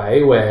systematic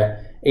way,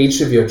 where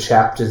each of your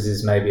chapters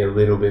is maybe a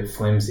little bit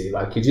flimsy.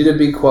 Like, you did a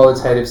big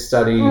qualitative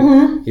study,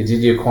 you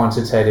did your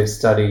quantitative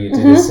study, you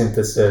did a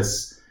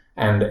synthesis,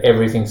 and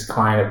everything's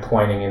kind of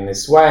pointing in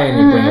this way, and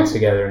you bring it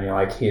together and you're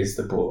like, here's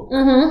the book.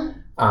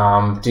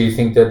 Do you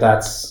think that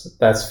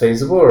that's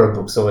feasible, or are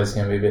books always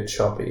going to be a bit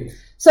choppy?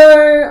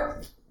 So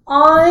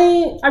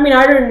I mean,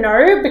 I don't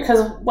know,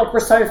 because, like, we're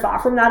so far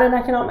from that in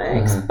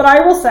economics, but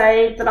I will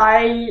say that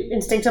I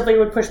instinctively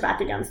would push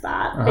back against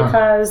that,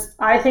 because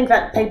I think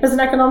that papers in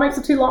economics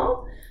are too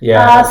long.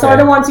 So I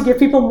don't want to give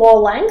people more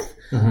length.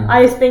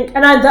 I think,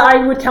 and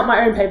I would count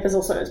my own papers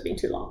also as being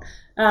too long.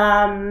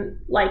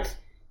 Like,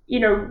 you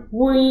know,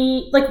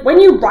 when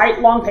you write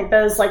long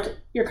papers, like,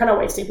 you're kind of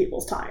wasting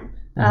people's time.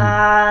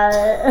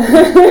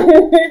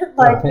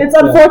 It's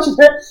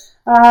unfortunate.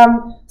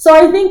 So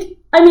I think,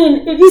 I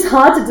mean, it is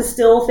hard to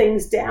distill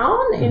things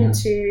down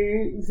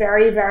into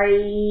very,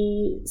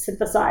 very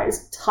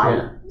synthesized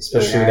type.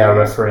 Especially with our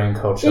refereeing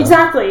culture.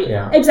 Exactly.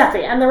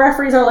 And the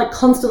referees are, like,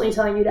 constantly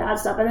telling you to add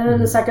stuff. And then in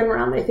the second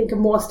round, they think of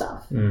more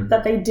stuff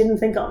that they didn't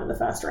think of in the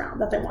first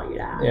round that they want you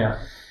to add.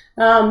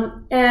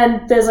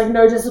 And there's, like,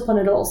 no discipline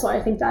at all. So I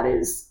think that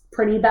is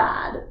pretty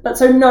bad. But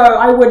so, no,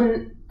 I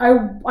wouldn't.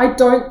 I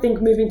don't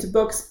think moving to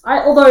books,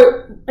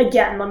 although,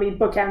 again, let me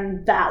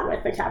bookend that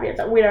with the caveat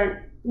that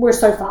we're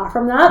so far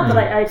from that, that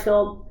I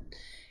feel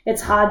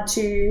it's hard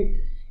to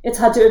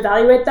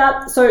evaluate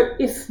that. So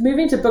if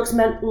moving to books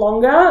meant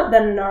longer,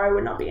 then no, I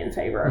would not be in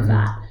favor of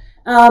that.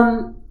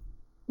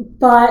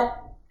 But,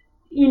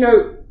 you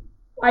know,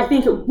 I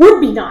think it would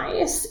be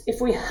nice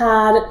if we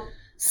had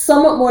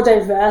somewhat more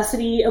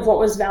diversity of what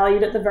was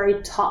valued at the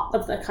very top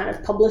of the kind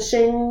of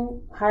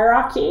publishing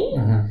hierarchy.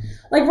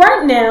 Like,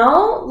 right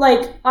now,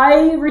 like,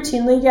 I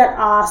routinely get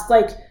asked,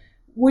 like,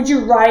 would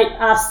you write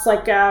us,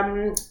 like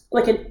a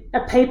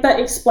paper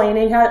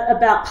explaining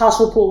about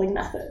partial pooling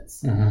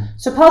methods?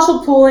 So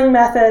partial pooling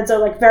methods are,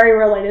 like, very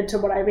related to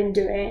what I've been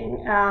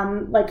doing.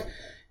 Like,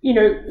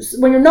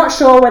 when you're not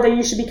sure whether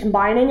you should be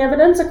combining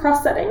evidence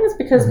across settings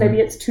because maybe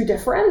it's too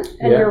different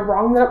and you're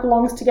wrong that it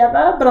belongs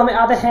together. But on the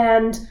other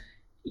hand,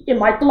 it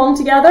might belong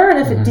together, and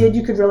if it did,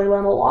 you could really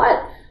learn a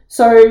lot.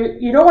 So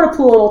you don't want to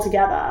pool it all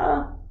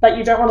together, but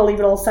you don't want to leave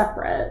it all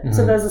separate.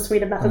 So there's a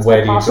suite of methods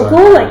called partial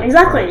pooling.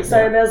 Exactly. Right.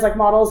 So there's like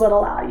models that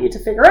allow you to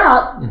figure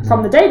out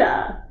from the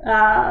data,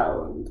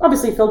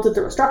 obviously filtered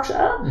through a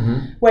structure,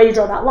 where you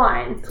draw that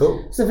line.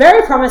 Cool. So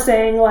very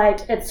promising, like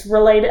it's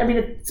related. I mean,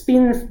 it's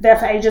been there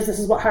for ages. This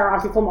is what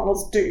hierarchical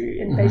models do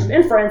in Bayesian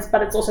inference,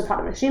 but it's also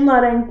part of machine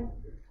learning,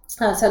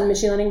 certain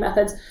machine learning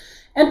methods.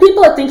 And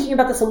people are thinking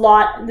about this a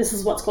lot. This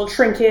is what's called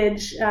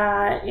shrinkage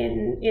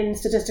in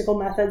statistical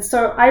methods.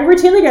 So I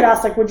routinely get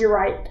asked, like, would you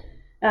write,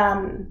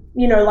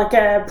 like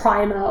a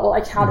primer or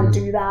like how to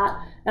do that?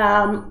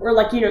 Or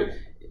like,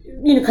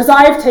 because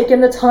I've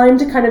taken the time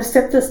to kind of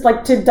sit this,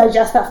 like to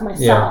digest that for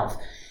myself.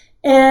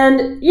 Yeah.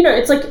 And,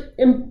 it's like,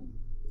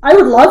 I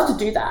would love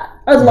to do that.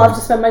 I would love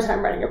to spend my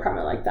time writing a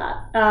primer like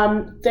that.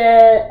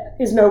 There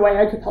is no way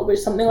I could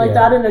publish something like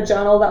that in a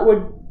journal that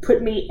would put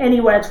me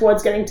anywhere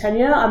towards getting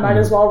tenure. I might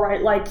as well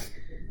write like,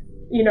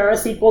 a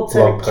sequel to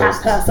Blog Cat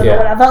posts. Person or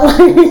whatever.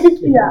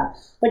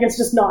 Like it's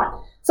just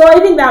not. So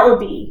I think that would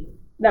be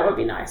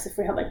nice if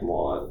we had like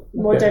more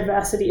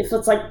diversity. If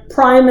it's like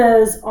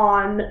primers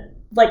on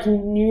like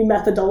new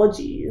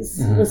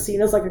methodologies was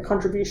seen as like a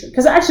contribution,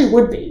 because it actually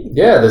would be.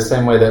 Yeah, the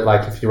same way that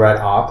like if you write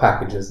R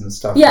packages and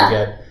stuff,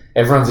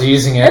 everyone's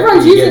using it.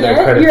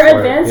 You're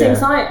advancing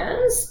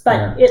science,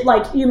 but it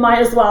like you might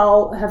as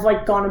well have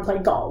like gone and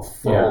played golf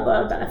for all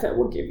the benefit it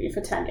would give you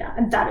for tenure,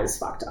 and that is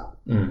fucked up.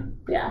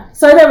 Yeah.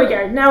 So there we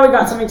go. Now we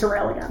got something to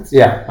rail against.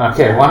 Yeah.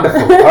 Okay.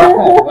 Wonderful. All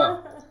right.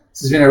 Well, this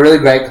has been a really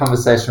great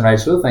conversation,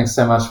 Rachel. Thanks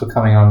so much for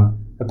coming on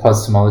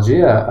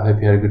epidemiology. I hope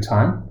you had a good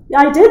time. Yeah,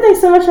 I did. Thanks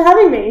so much for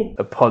having me.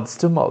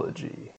 Epidemiology.